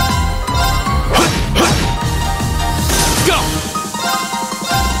 Go!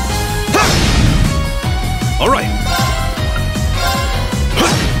 All right.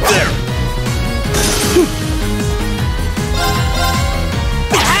 There.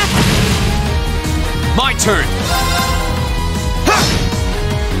 My turn.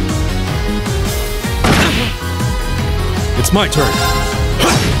 It's my turn.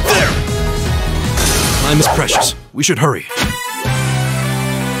 There. Time is precious. We should hurry.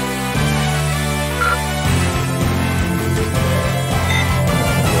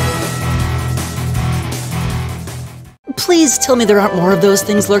 Please tell me there aren't more of those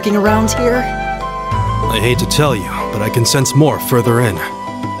things lurking around here. I hate to tell you, but I can sense more further in.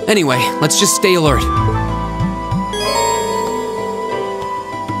 Anyway, let's just stay alert.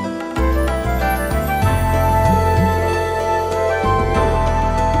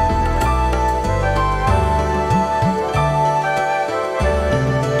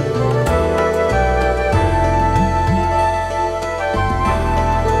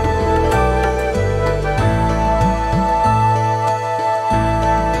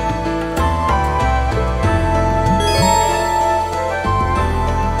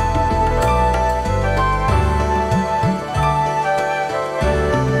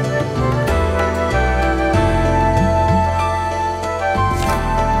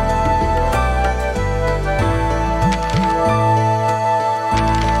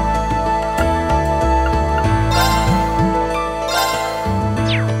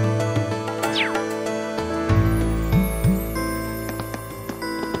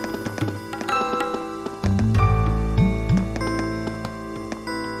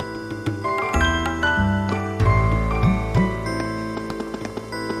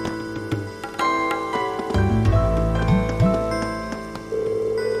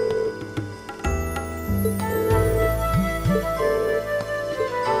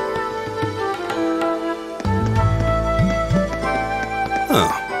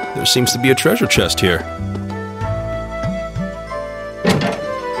 Oh, there seems to be a treasure chest here.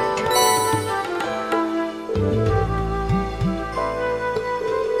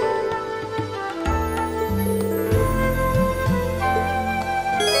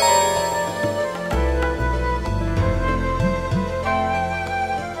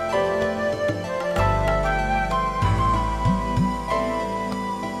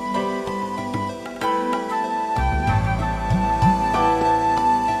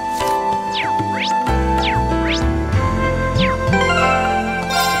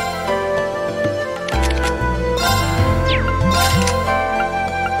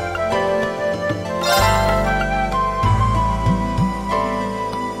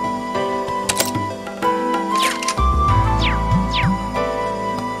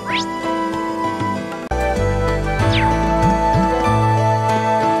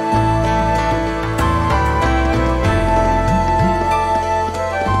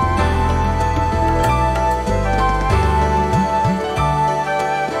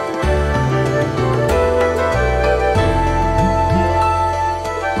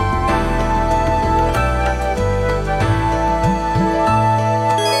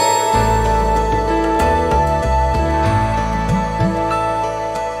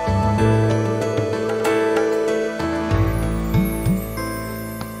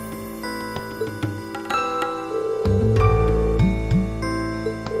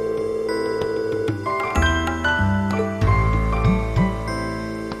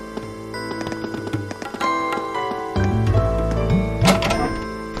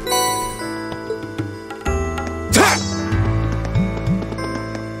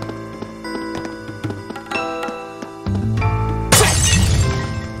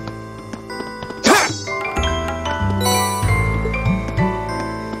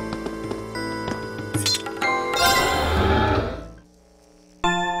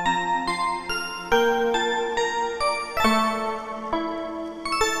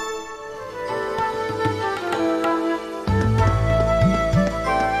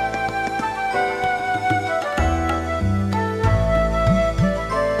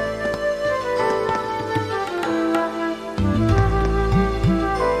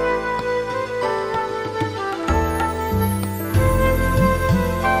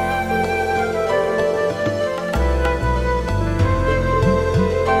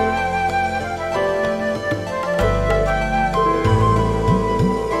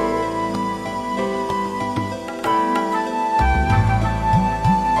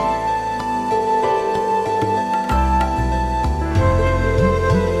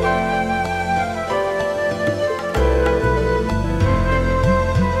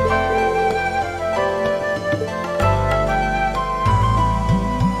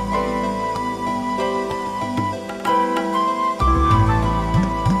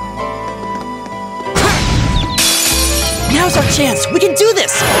 Now's our chance! We can do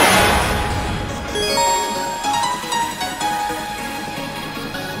this!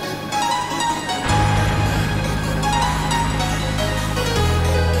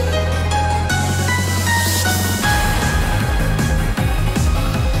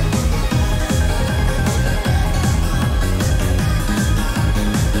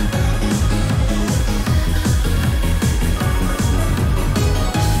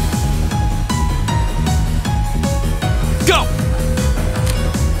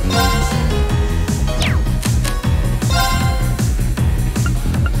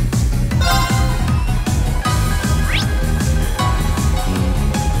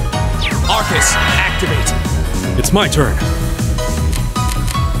 Activate. It's my turn.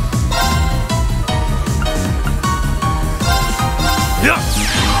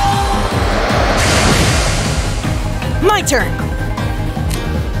 My turn.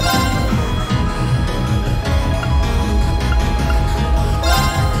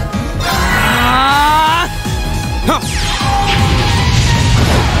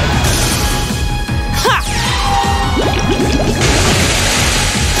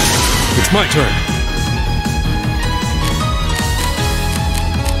 It's my turn.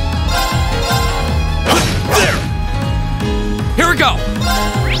 There! Here we go!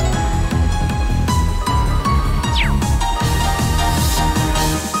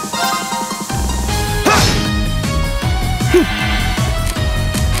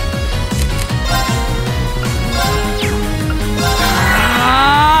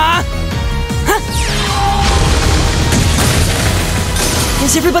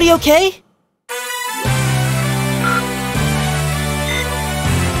 Is everybody okay?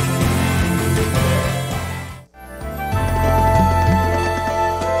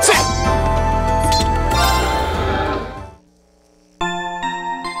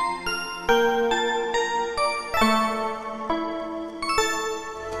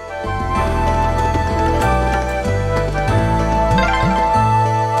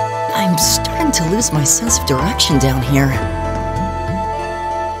 I'm starting to lose my sense of direction down here.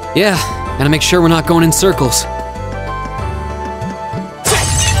 Yeah, gotta make sure we're not going in circles.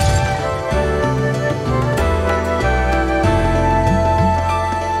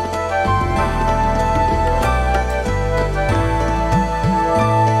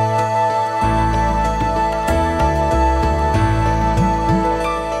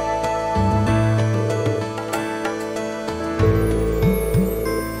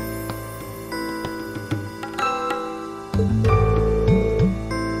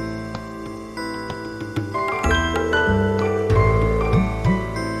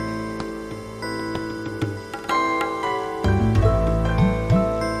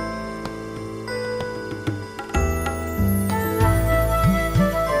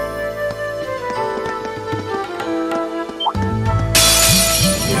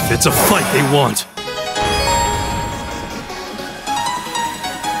 It's a fight they want.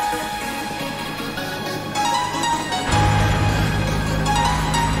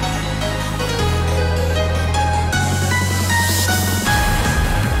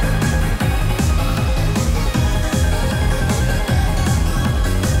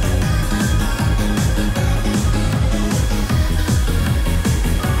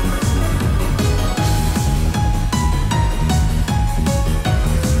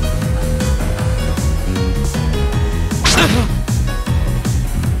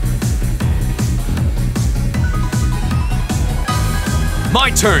 My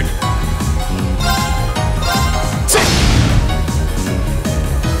turn!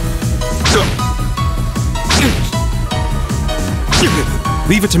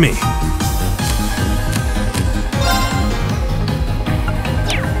 Leave it to me.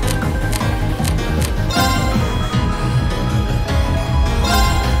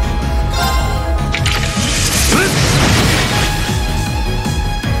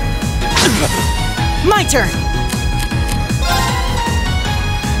 My turn!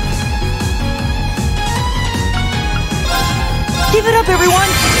 Give it up, everyone!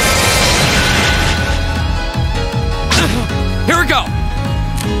 Here we go!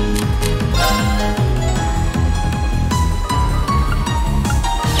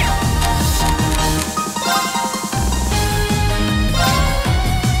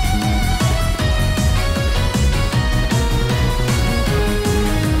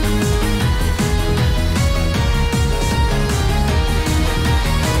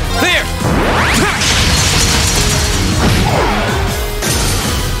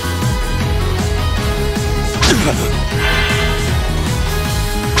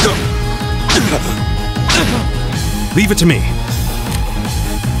 Leave it to me.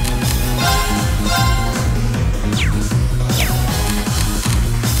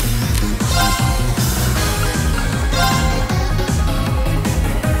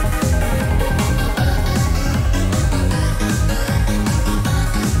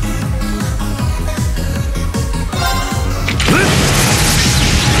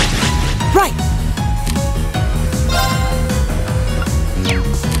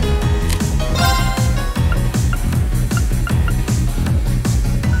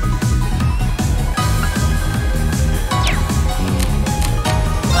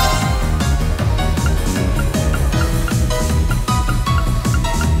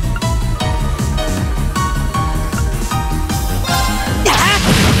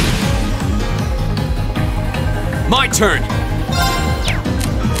 turn.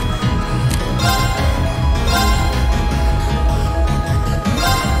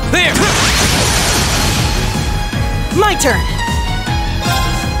 There! My turn!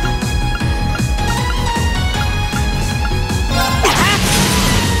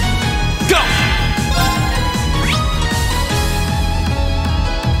 Go!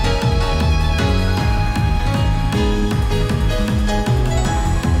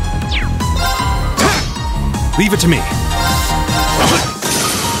 Leave it to me.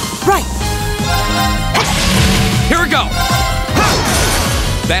 Right! Here we go!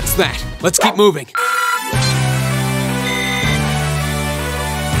 That's that. Let's keep moving.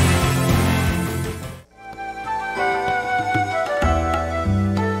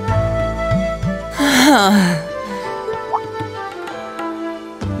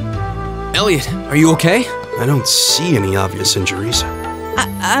 Elliot, are you okay? I don't see any obvious injuries.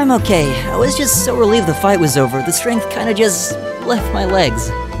 I'm okay. I was just so relieved the fight was over. The strength kinda just left my legs.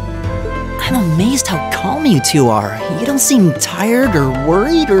 I'm amazed how calm you two are. You don't seem tired or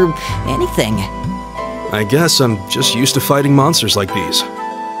worried or anything. I guess I'm just used to fighting monsters like these.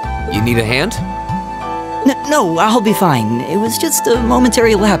 You need a hand? No, I'll be fine. It was just a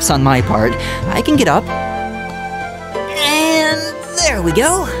momentary lapse on my part. I can get up. And there we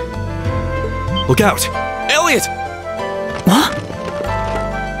go. Look out! Elliot! Huh?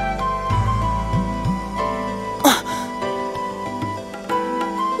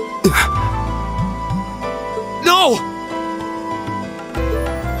 No!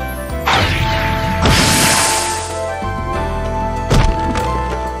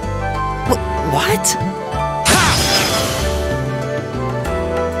 What?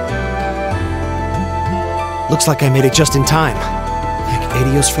 Looks like I made it just in time. Thank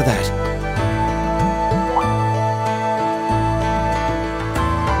Adios for that.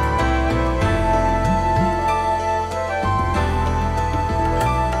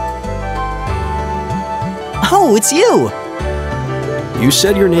 Oh, it's you! You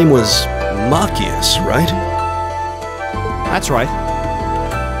said your name was Machias, right? That's right.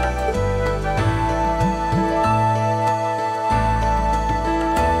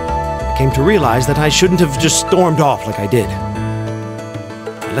 I came to realize that I shouldn't have just stormed off like I did.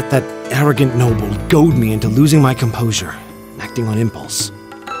 I let that arrogant noble goad me into losing my composure and acting on impulse.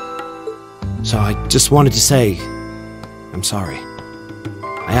 So I just wanted to say, I'm sorry.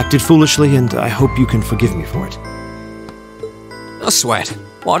 I acted foolishly, and I hope you can forgive me for it. No sweat.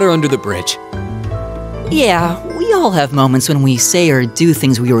 Water under the bridge. Yeah, we all have moments when we say or do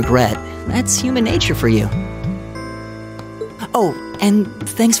things we regret. That's human nature for you. Oh, and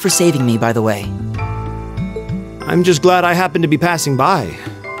thanks for saving me, by the way. I'm just glad I happened to be passing by.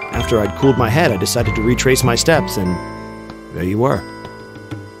 After I'd cooled my head, I decided to retrace my steps, and there you were.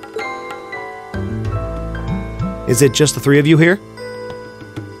 Is it just the three of you here?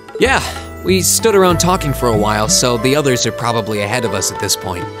 Yeah, we stood around talking for a while, so the others are probably ahead of us at this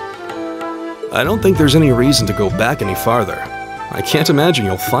point. I don't think there's any reason to go back any farther. I can't imagine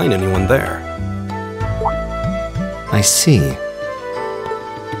you'll find anyone there. I see.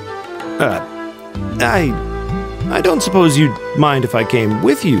 I don't suppose you'd mind if I came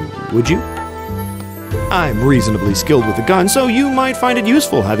with you, would you? I'm reasonably skilled with a gun, so you might find it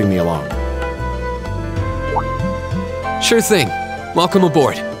useful having me along. Sure thing. Welcome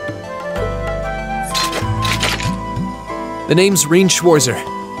aboard. The name's Reen Schwarzer.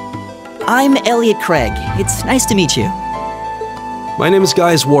 I'm Elliot Craig. It's nice to meet you. My name is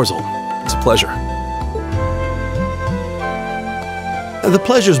Guy Zwarzel. It's a pleasure. The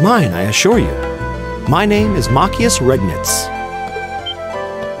pleasure's mine, I assure you. My name is Machias Regnitz.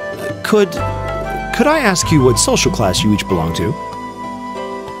 Could I ask you what social class you each belong to?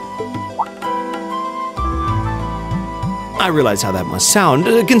 I realize how that must sound,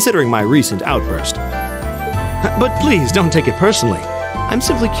 considering my recent outburst. But please, don't take it personally. I'm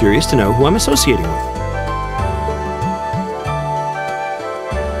simply curious to know who I'm associating with.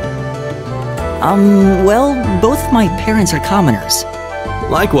 Well, both my parents are commoners.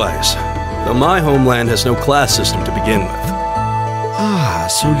 Likewise, though my homeland has no class system to begin with. Ah,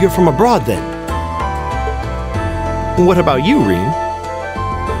 so you're from abroad then? What about you, Reen?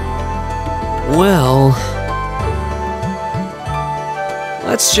 Well...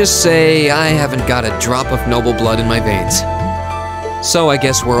 let's just say I haven't got a drop of noble blood in my veins. So I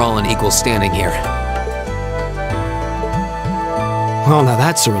guess we're all in equal standing here. Well, now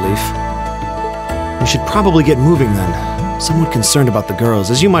that's a relief. We should probably get moving then. Somewhat concerned about the girls,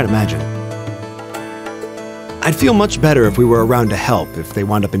 as you might imagine. I'd feel much better if we were around to help if they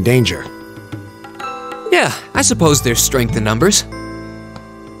wound up in danger. Yeah, I suppose there's strength in numbers.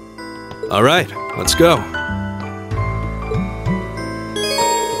 All right, let's go.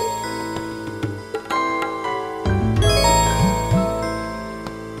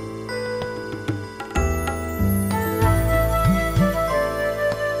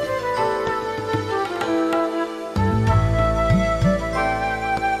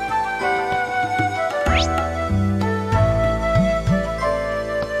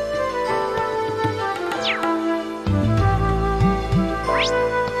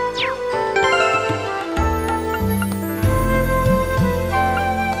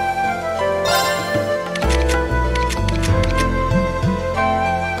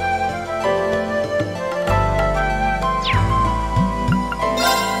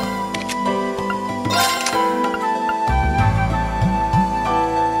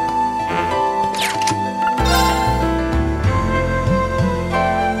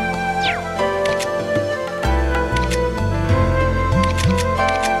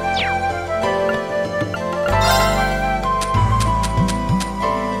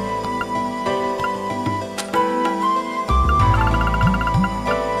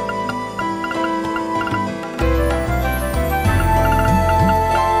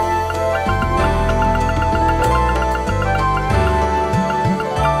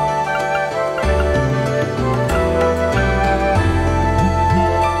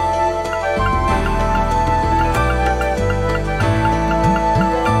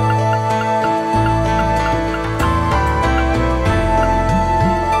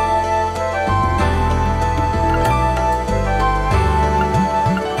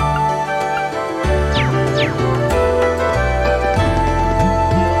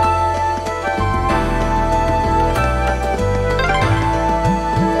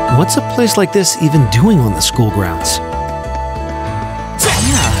 what's a place like this even doing on the school grounds?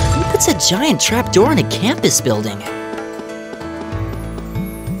 Yeah, who puts a giant trapdoor in a campus building?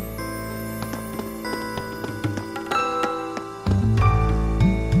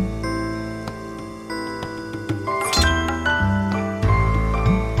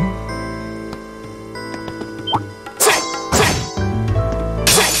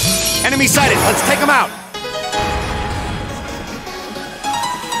 Enemy sighted! Let's take them out!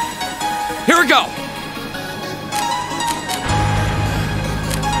 Here we go!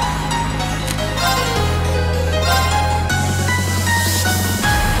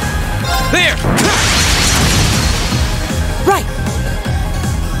 There! Right!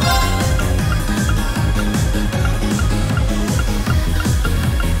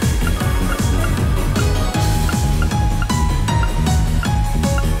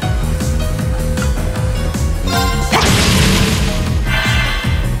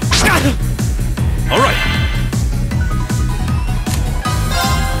 All right.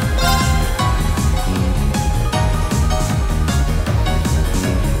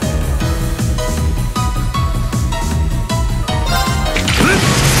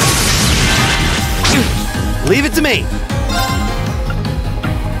 Leave it to me!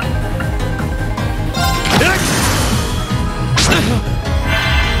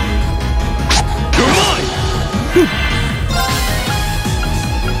 You're mine!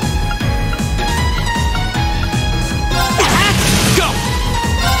 Go!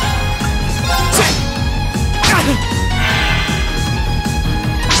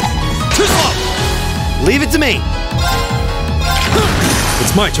 Too slow! Leave it to me!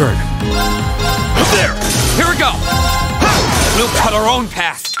 It's my turn. There! Here we go! We'll cut our own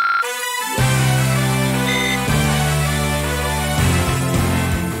path.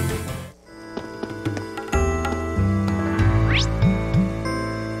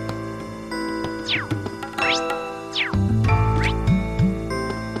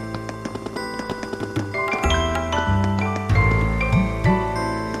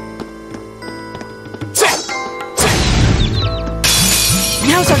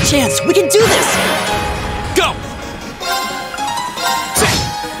 Now's our chance! We can do this! Go!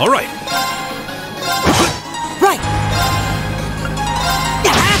 All right. Right!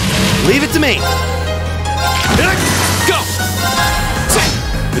 Leave it to me! Go!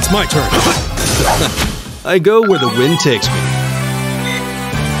 It's my turn. I go where the wind takes me.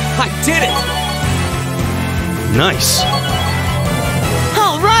 I did it! Nice.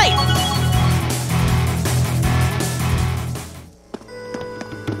 All right!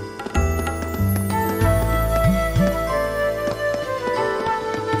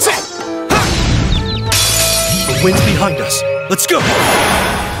 The wind's behind us. Let's go.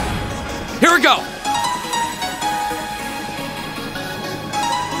 Here we go!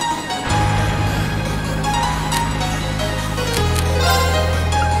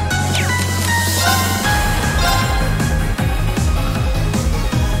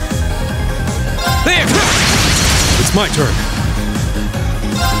 There! It's my turn.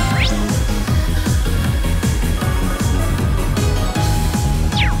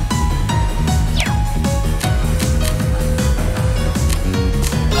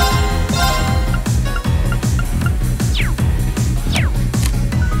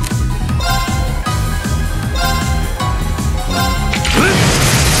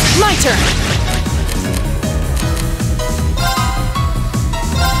 My turn!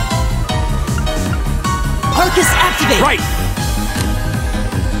 Arcus activate! Right!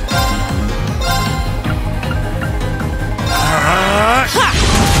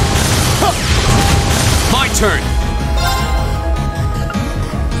 My turn!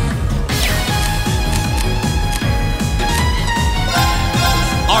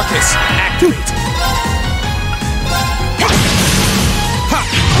 Arcus, activate!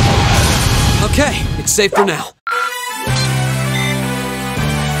 Okay, it's safe for now.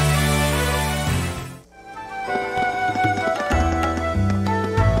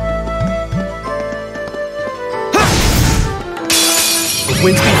 The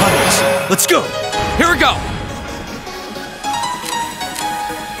wind's behind us. Let's go. Here we go!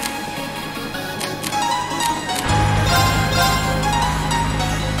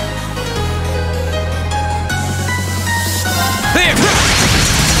 There!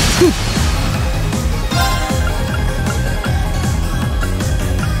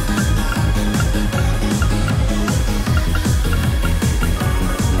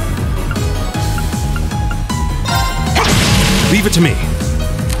 Leave it to me.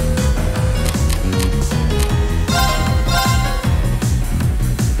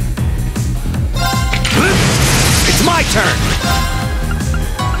 It's my turn!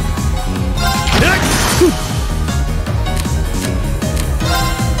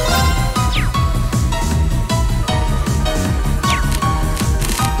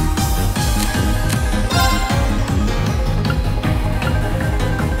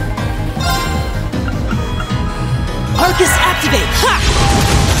 activate! Ha!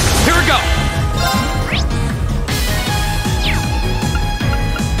 Here we go!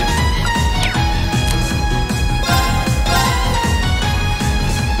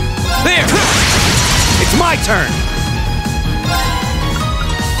 There! It's my turn!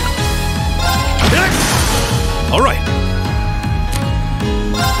 All right.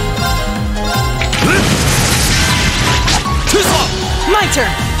 Too slow! My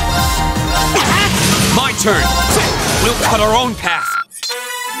turn! My turn! We'll cut our own path!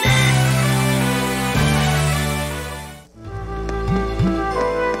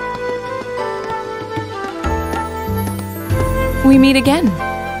 We meet again.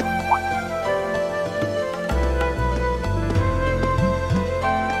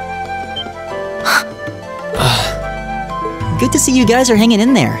 Good to see you guys are hanging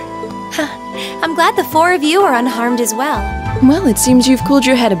in there. I'm glad the four of you are unharmed as well. Well, it seems you've cooled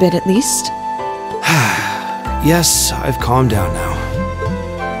your head a bit at least. Yes, I've calmed down now.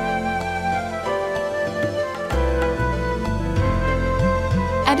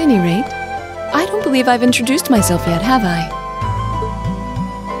 At any rate, I don't believe I've introduced myself yet, have I?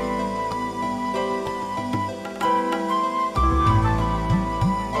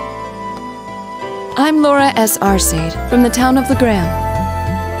 I'm Laura S. Arcade, from the town of Legram.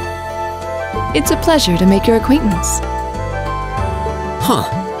 It's a pleasure to make your acquaintance. Huh.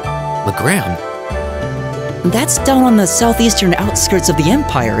 Legram? That's down on the southeastern outskirts of the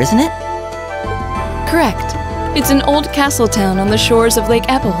Empire, isn't it? Correct. It's an old castle town on the shores of Lake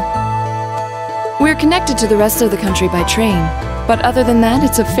Ebble. We're connected to the rest of the country by train, but other than that,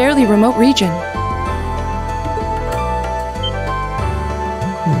 it's a fairly remote region.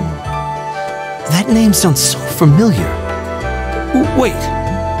 That name sounds so familiar. Wait,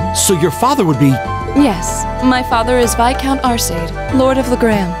 so your father would be... Yes, my father is Viscount Arcade, Lord of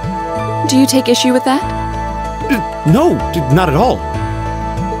Legram. Do you take issue with that? No, not at all.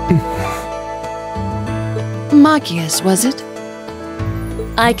 Magius, was it?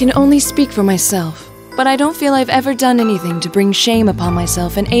 I can only speak for myself, but I don't feel I've ever done anything to bring shame upon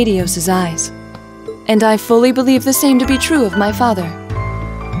myself in Adios's eyes. And I fully believe the same to be true of my father.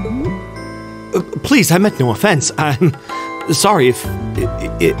 Please, I meant no offense. I'm sorry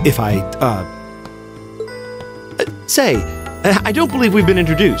if I, Say, I don't believe we've been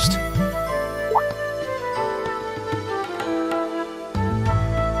introduced.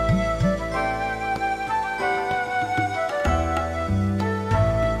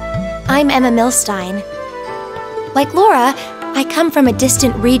 I'm Emma Milstein. Like Laura, I come from a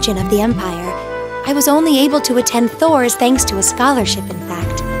distant region of the Empire. I was only able to attend Thors thanks to a scholarship, in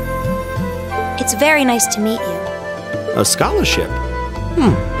fact. It's very nice to meet you. A scholarship?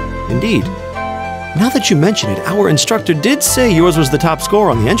 Indeed. Now that you mention it, our instructor did say yours was the top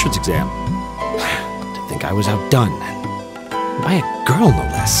score on the entrance exam. To think I was outdone. By a girl, no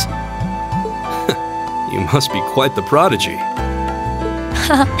less. You must be quite the prodigy.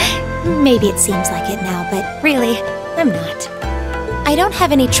 Maybe it seems like it now, but really, I'm not. I don't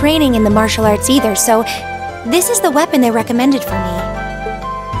have any training in the martial arts either, so this is the weapon they recommended for me.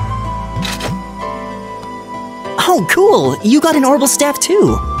 Oh, cool! You got an orbital staff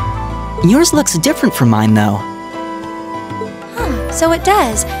too! Yours looks different from mine, though. Huh, so it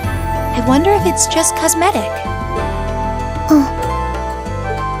does. I wonder if it's just cosmetic.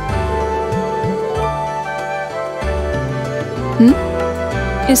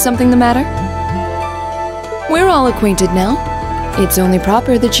 Is something the matter? We're all acquainted now. It's only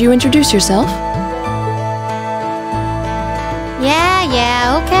proper that you introduce yourself.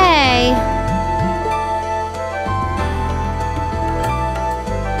 Yeah, okay.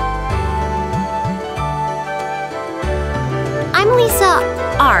 I'm Lisa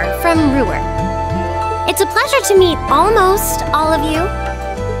R. from Ruhr. It's a pleasure to meet almost all of you.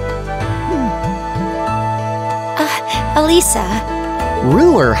 Elisa.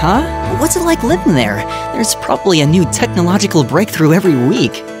 Ruhr, huh? What's it like living there? There's probably a new technological breakthrough every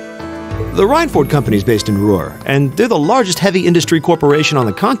week. The Rhineford Company's based in Ruhr, and they're the largest heavy industry corporation on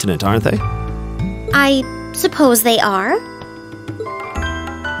the continent, aren't they? I suppose they are.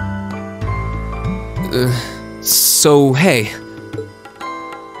 So, hey.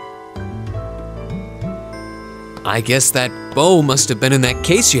 I guess that bow must have been in that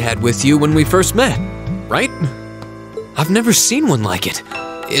case you had with you when we first met, right? I've never seen one like it.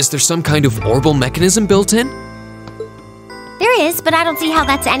 Is there some kind of orbital mechanism built in? There is, but I don't see how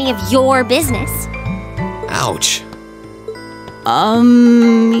that's any of your business. Ouch.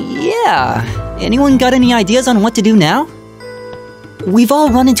 Yeah. Anyone got any ideas on what to do now? We've all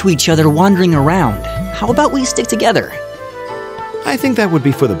run into each other wandering around. How about we stick together? I think that would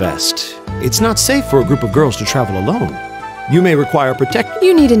be for the best. It's not safe for a group of girls to travel alone. You may require protect.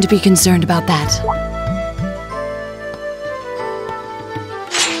 You needn't to be concerned about that.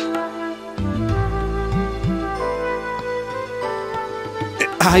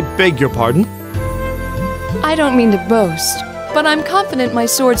 I beg your pardon? I don't mean to boast, but I'm confident my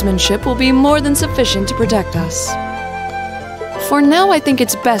swordsmanship will be more than sufficient to protect us. For now, I think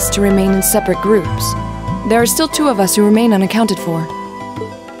it's best to remain in separate groups. There are still 2 of us who remain unaccounted for.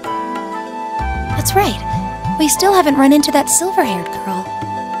 That's right. We still haven't run into that silver-haired girl.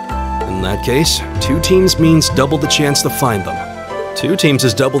 In that case, 2 teams means double the chance to find them. 2 teams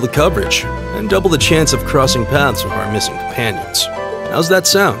is double the coverage, and double the chance of crossing paths with our missing companions. How's that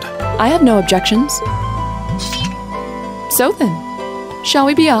sound? I have no objections. So then, shall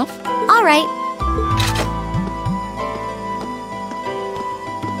we be off? All right.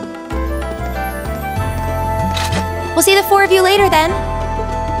 We'll see the 4 of you later then.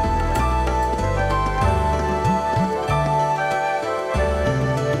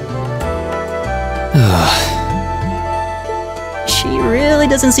 She really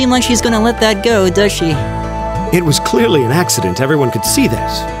doesn't seem like she's gonna let that go, does she? It was clearly an accident, everyone could see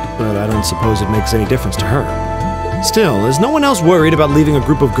that, but I don't suppose it makes any difference to her. Still, is no one else worried about leaving a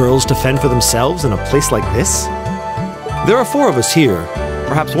group of girls to fend for themselves in a place like this? There are 4 of us here.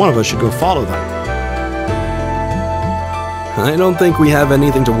 Perhaps one of us should go follow them. I don't think we have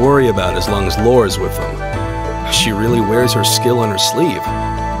anything to worry about as long as Lore's with them. She really wears her skill on her sleeve.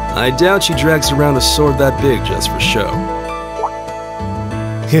 I doubt she drags around a sword that big just for show.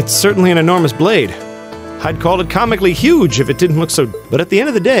 It's certainly an enormous blade. I'd call it comically huge if it didn't look so... But at the end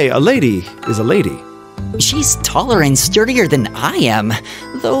of the day, a lady is a lady. She's taller and sturdier than I am,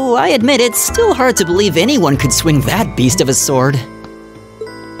 though I admit it's still hard to believe anyone could swing that beast of a sword.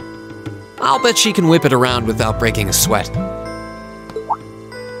 I'll bet she can whip it around without breaking a sweat.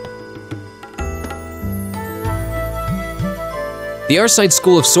 The Arside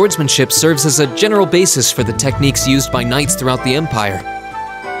School of Swordsmanship serves as a general basis for the techniques used by knights throughout the Empire.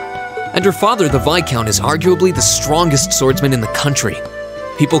 And her father, the Viscount, is arguably the strongest swordsman in the country.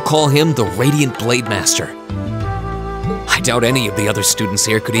 People call him the Radiant Blade Master. I doubt any of the other students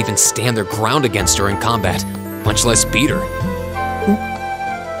here could even stand their ground against her in combat, much less beat her.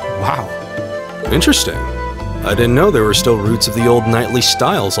 Wow. Interesting. I didn't know there were still roots of the old knightly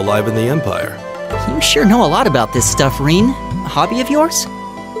styles alive in the Empire. You sure know a lot about this stuff, Reen. A hobby of yours?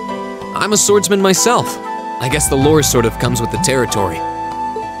 I'm a swordsman myself. I guess the lore sort of comes with the territory.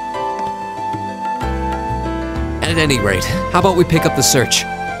 At any rate, how about we pick up the search?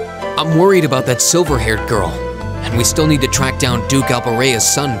 I'm worried about that silver-haired girl, and we still need to track down Duke Albarea's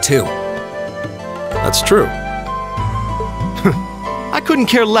son, too. That's true. I couldn't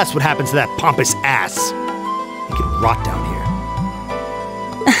care less what happens to that pompous ass. He can rot down here.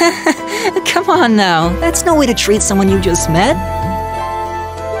 Come on now, that's no way to treat someone you just met.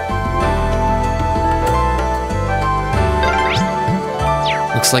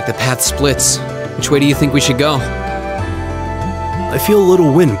 Looks like the path splits. Which way do you think we should go? I feel a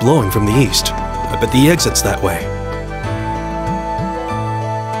little wind blowing from the east. I bet the exit's that way.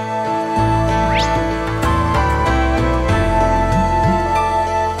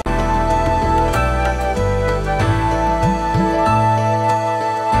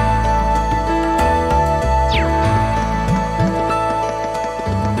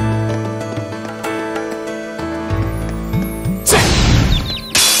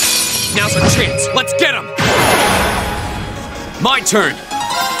 Now's our chance. Let's get him! My turn!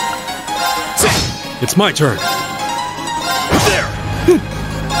 It's my turn. There!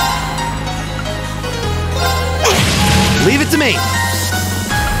 Leave it to me!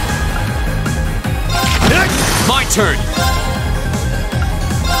 My turn!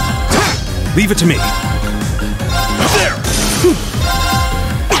 Leave it to me. There!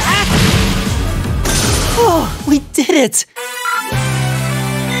 Oh, we did it!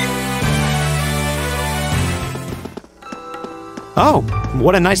 Oh,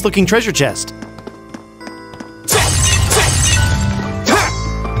 what a nice-looking treasure chest.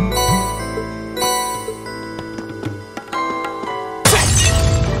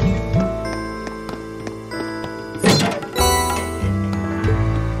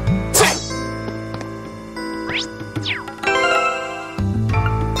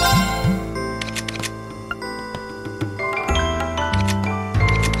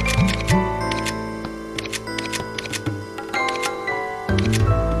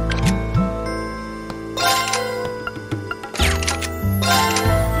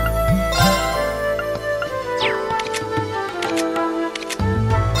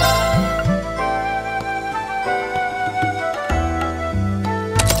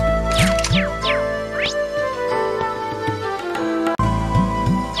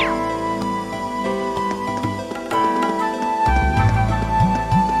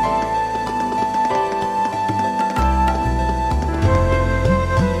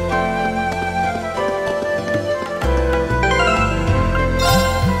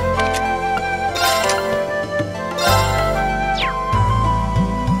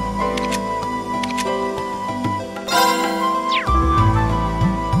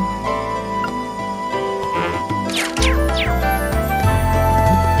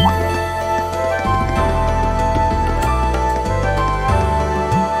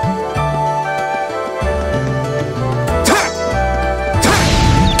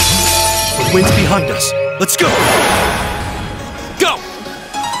 wind's behind us. Let's go! Go!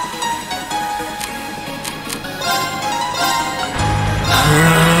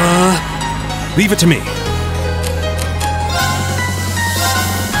 Leave it to me.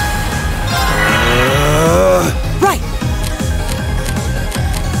 Right!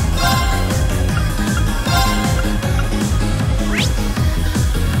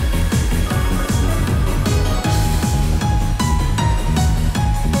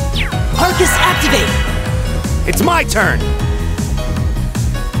 Arcus activate! It's my turn!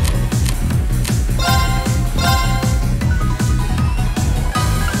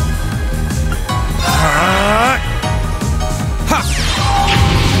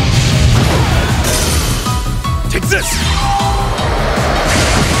 Take this!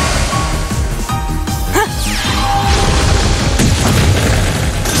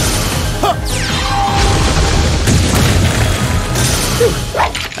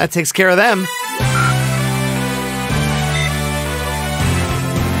 That takes care of them.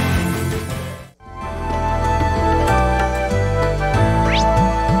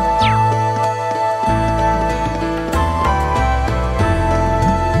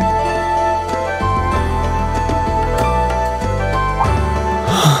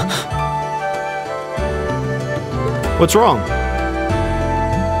 What's wrong?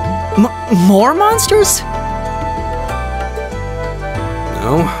 More monsters?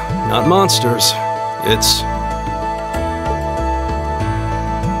 No, not monsters. It's...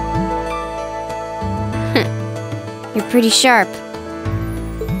 You're pretty sharp.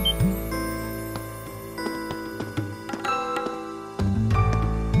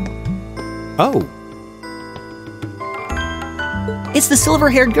 Oh. It's the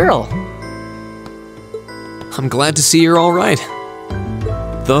silver-haired girl. I'm glad to see you're all right.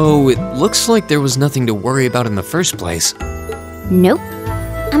 Though it looks like there was nothing to worry about in the first place. Nope.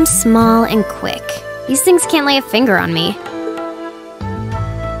 I'm small and quick. These things can't lay a finger on me.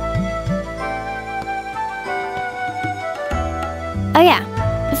 Oh yeah,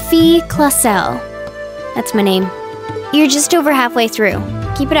 Fee Clausel. That's my name. You're just over halfway through.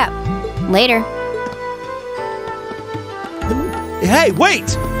 Keep it up. Later. Hey,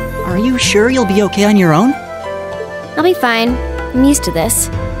 wait! Are you sure you'll be okay on your own? I'll be fine. I'm used to this.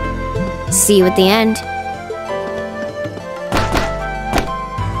 See you at the end.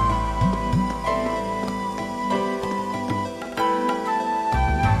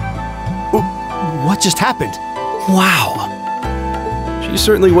 What just happened? Wow. She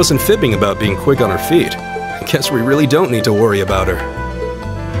certainly wasn't fibbing about being quick on her feet. I guess we really don't need to worry about her.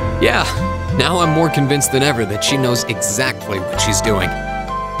 Yeah, now I'm more convinced than ever that she knows exactly what she's doing.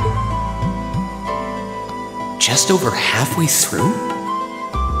 Just over halfway through?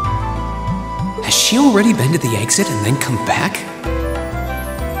 Has she already been to the exit and then come back?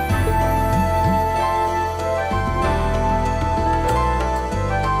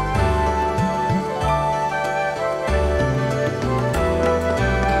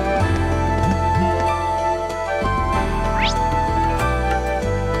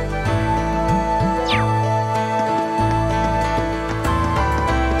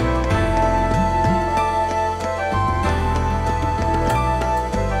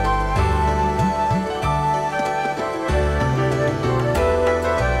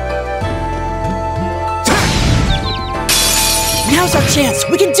 Now's our chance!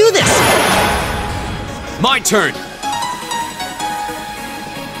 We can do this! My turn!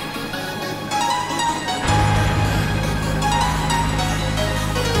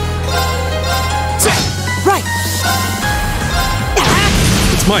 Right!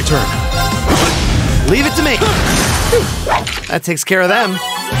 It's my turn. Leave it to me. That takes care of them.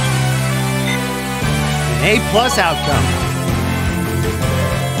 An A+ outcome.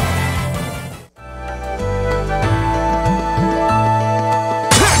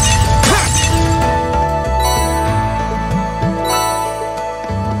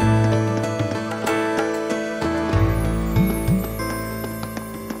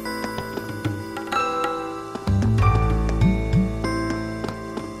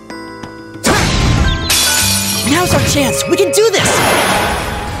 Now's our chance! We can do this!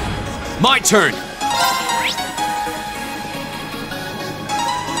 My turn!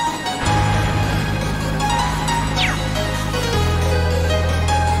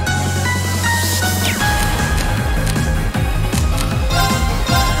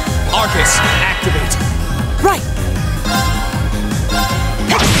 Arcus, activate! Right!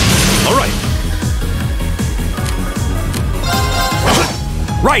 All right.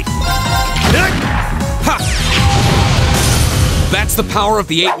 Right! Ha! That's the power of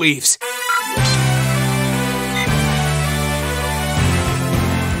the 8 leaves.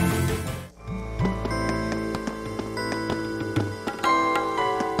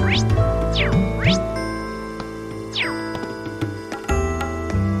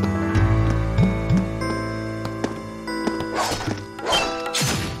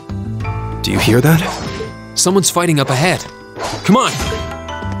 Do you hear that? Someone's fighting up ahead. Come on!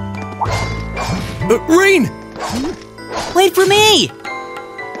 Rain! Wait for me!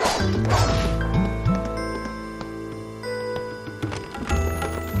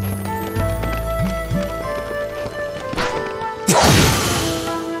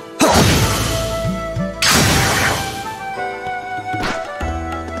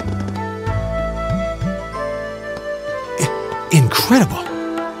 Incredible.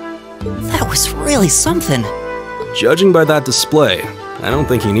 That was really something. Judging by that display, I don't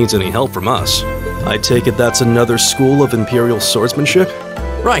think he needs any help from us. I take it that's another school of Imperial swordsmanship?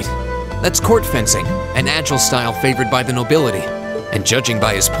 Right. That's court fencing, an agile style favored by the nobility. And judging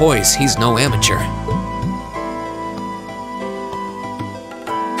by his poise, he's no amateur.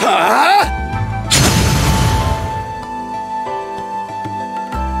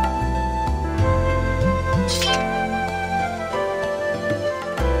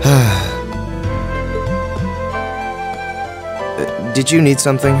 Did you need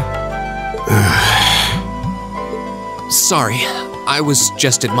something? Sorry, I was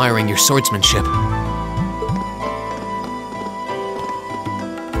just admiring your swordsmanship.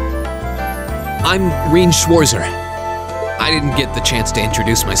 I'm Reen Schwarzer. I didn't get the chance to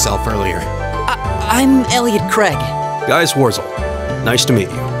introduce myself earlier. I'm Elliot Craig. Guy Schwarzel. Nice to meet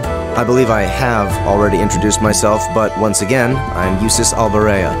you. I believe I have already introduced myself, but once again, I'm Eusis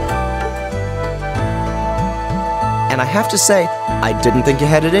Alberea. And I have to say, I didn't think you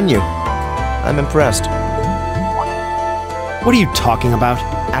had it in you. I'm impressed. What are you talking about?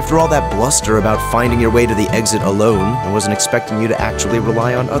 After all that bluster about finding your way to the exit alone, I wasn't expecting you to actually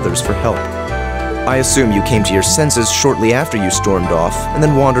rely on others for help. I assume you came to your senses shortly after you stormed off, and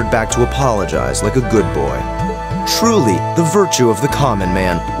then wandered back to apologize like a good boy. Truly, the virtue of the common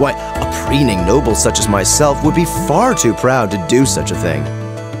man. Why, a preening noble such as myself would be far too proud to do such a thing.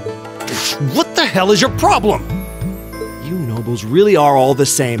 What the hell is your problem? You nobles really are all the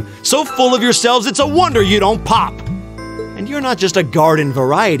same. So full of yourselves, it's a wonder you don't pop. And you're not just a garden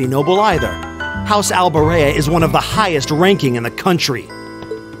variety noble either. House Alberea is one of the highest ranking in the country.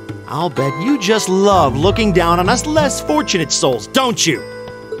 I'll bet you just love looking down on us less fortunate souls, don't you?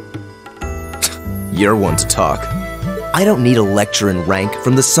 You're one to talk. I don't need a lecture in rank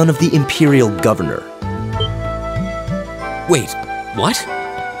from the son of the Imperial Governor. Wait, what?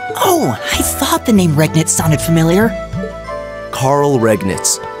 Oh, I thought the name Regnitz sounded familiar. Karl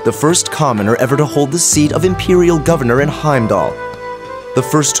Regnitz, the first commoner ever to hold the seat of Imperial Governor in Heimdall. The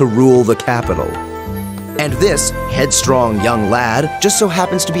first to rule the capital. And this headstrong young lad just so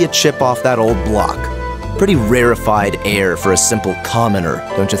happens to be a chip off that old block. Pretty rarefied air for a simple commoner,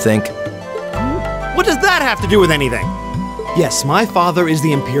 don't you think? What does that have to do with anything? Yes, my father is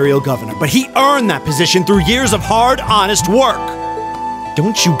the Imperial Governor, but he earned that position through years of hard, honest work.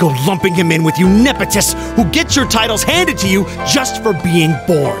 Don't you go lumping him in with you nepotists who get your titles handed to you just for being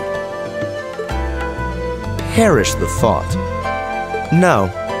born. Perish the thought. No,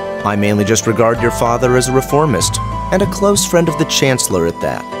 I mainly just regard your father as a reformist, and a close friend of the Chancellor at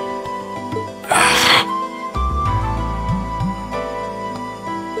that.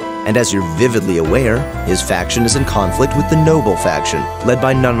 And as you're vividly aware, his faction is in conflict with the noble faction, led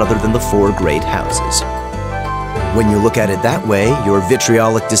by none other than the four great houses. When you look at it that way, your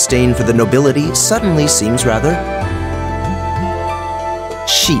vitriolic disdain for the nobility suddenly seems rather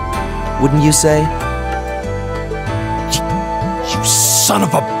cheap, wouldn't you say? You son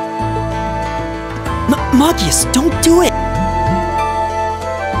of a... Magius, don't do it!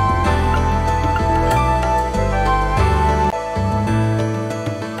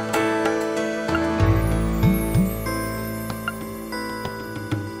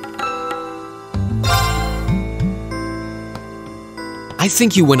 I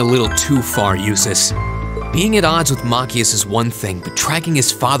think you went a little too far, Eusis. Being at odds with Machias is one thing, but dragging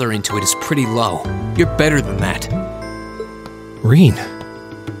his father into it is pretty low. You're better than that. Reen.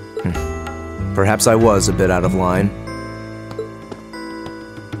 Perhaps I was a bit out of line.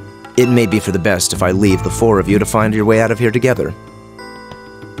 It may be for the best if I leave the four of you to find your way out of here together,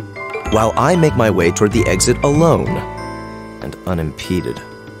 while I make my way toward the exit alone and unimpeded.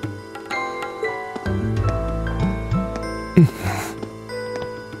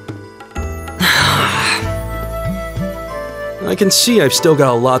 I can see I've still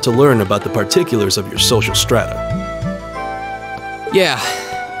got a lot to learn about the particulars of your social strata. Yeah,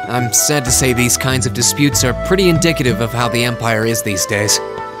 I'm sad to say these kinds of disputes are pretty indicative of how the Empire is these days.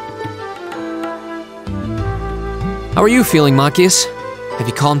 How are you feeling, Machias? Have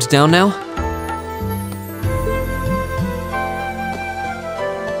you calmed down now?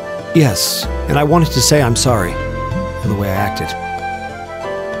 Yes, and I wanted to say I'm sorry for the way I acted.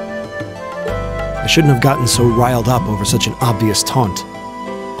 I shouldn't have gotten so riled up over such an obvious taunt.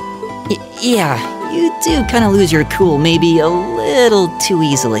 Yeah, you do kind of lose your cool maybe a little too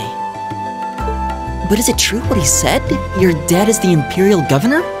easily. But is it true what he said? Your dad is the Imperial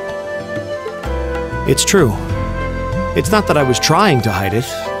Governor? It's true. It's not that I was trying to hide it.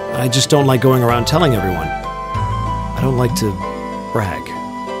 I just don't like going around telling everyone. I don't like to brag.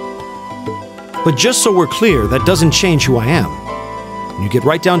 But just so we're clear, that doesn't change who I am. When you get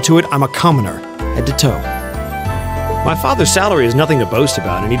right down to it, I'm a commoner, head to toe. My father's salary is nothing to boast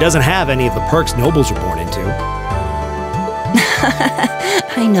about, and he doesn't have any of the perks nobles were born into.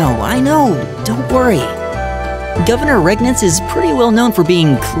 I know. Don't worry. Governor Regnitz is pretty well known for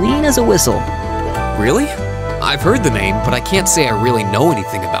being clean as a whistle. Really? I've heard the name, but I can't say I really know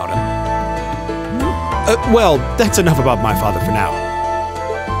anything about him. Well, that's enough about my father for now.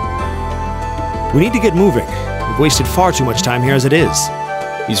 We need to get moving. We've wasted far too much time here as it is.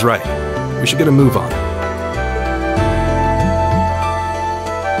 He's right. We should get a move on.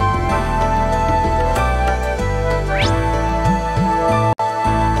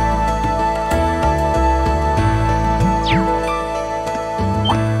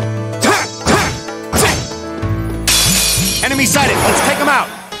 Enemy sighted! Let's take him out!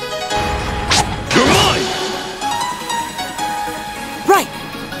 You're mine! Right!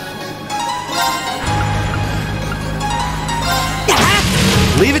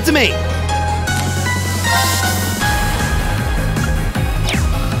 Leave it to me!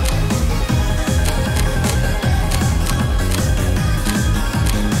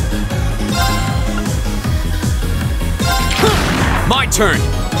 My turn!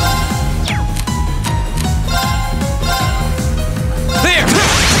 There!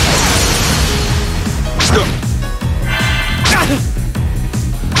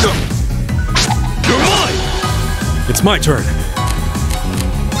 You're mine! It's my turn.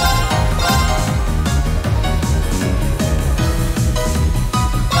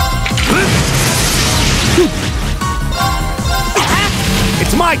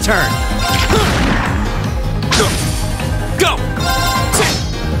 It's my turn! Go!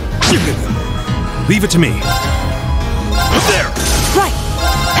 Leave it to me. There! Right!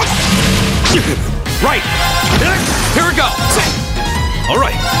 Right! Here we go! All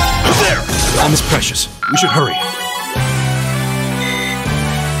right. There! Time is precious. We should hurry.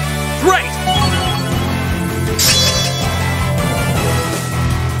 Great!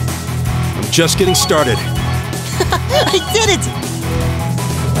 I'm just getting started. I did it!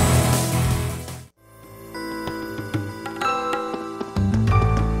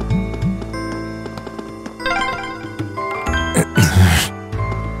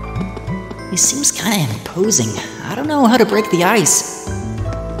 He seems kind of imposing. I don't know how to break the ice.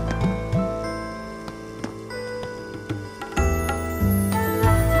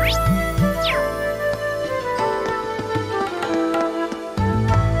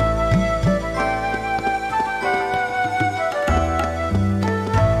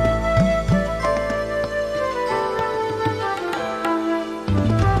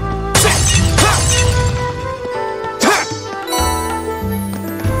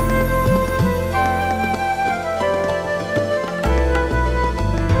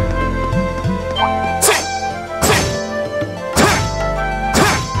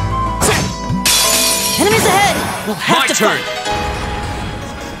 My turn!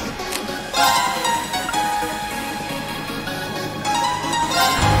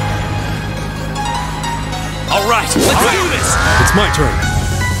 All right, let's do this! It's my turn.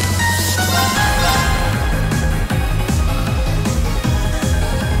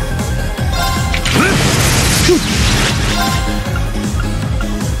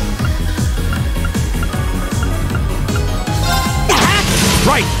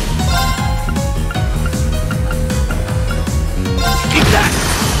 Right! Eat that!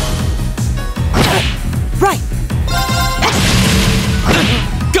 Right!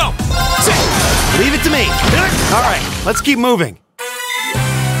 Go! Leave it to me! All right, let's keep moving.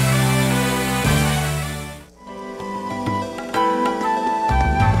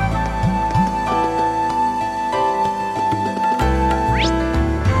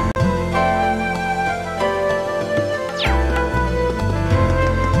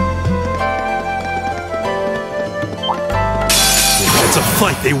 It's a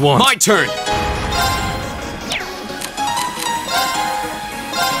fight they want. My turn!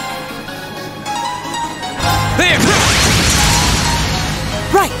 There!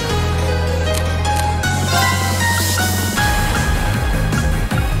 Right!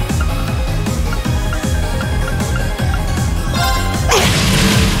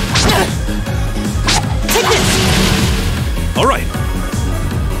 All right.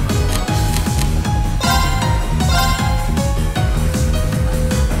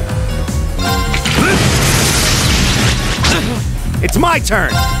 my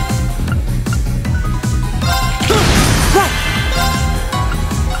turn! Right!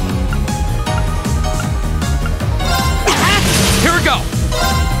 Here we go!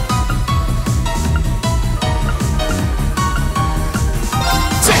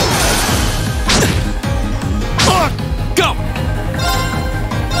 Go!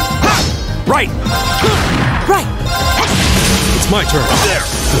 Right! Right! It's my turn. There!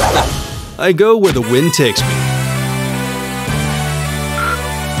 I go where the wind takes me.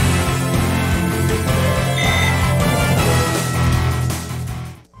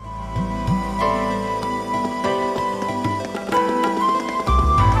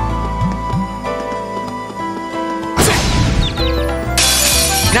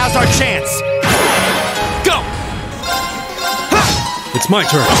 Now's our chance! Go! It's my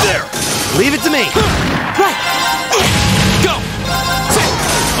turn. There! Leave it to me! Right! Go!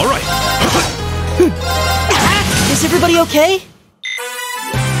 All right. Is everybody okay?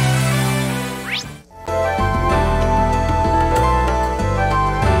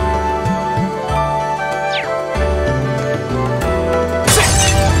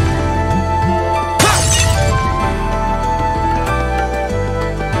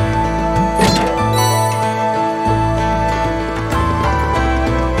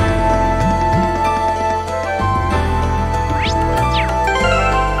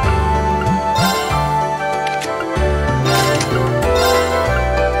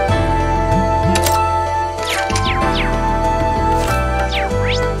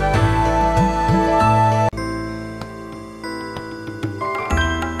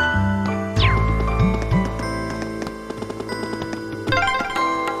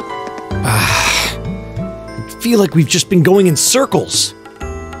 I feel like we've just been going in circles.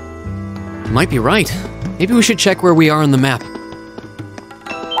 Might be right. Maybe we should check where we are on the map.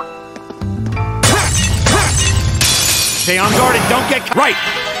 Stay on guard and don't get... Right!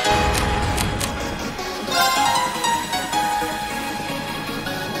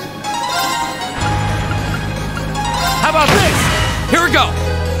 How about this? Here we go!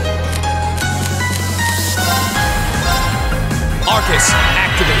 Arcus,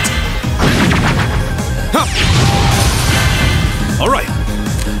 activate! Huh. All right.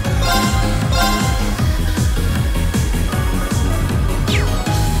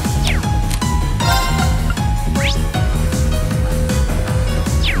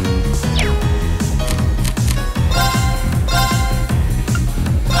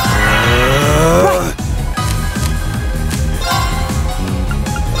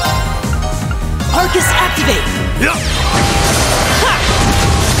 Arcus, activate! Yeah.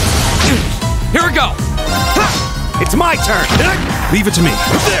 Here we go! It's my turn! Leave it to me.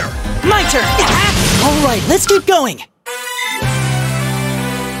 My turn! All right, let's keep going!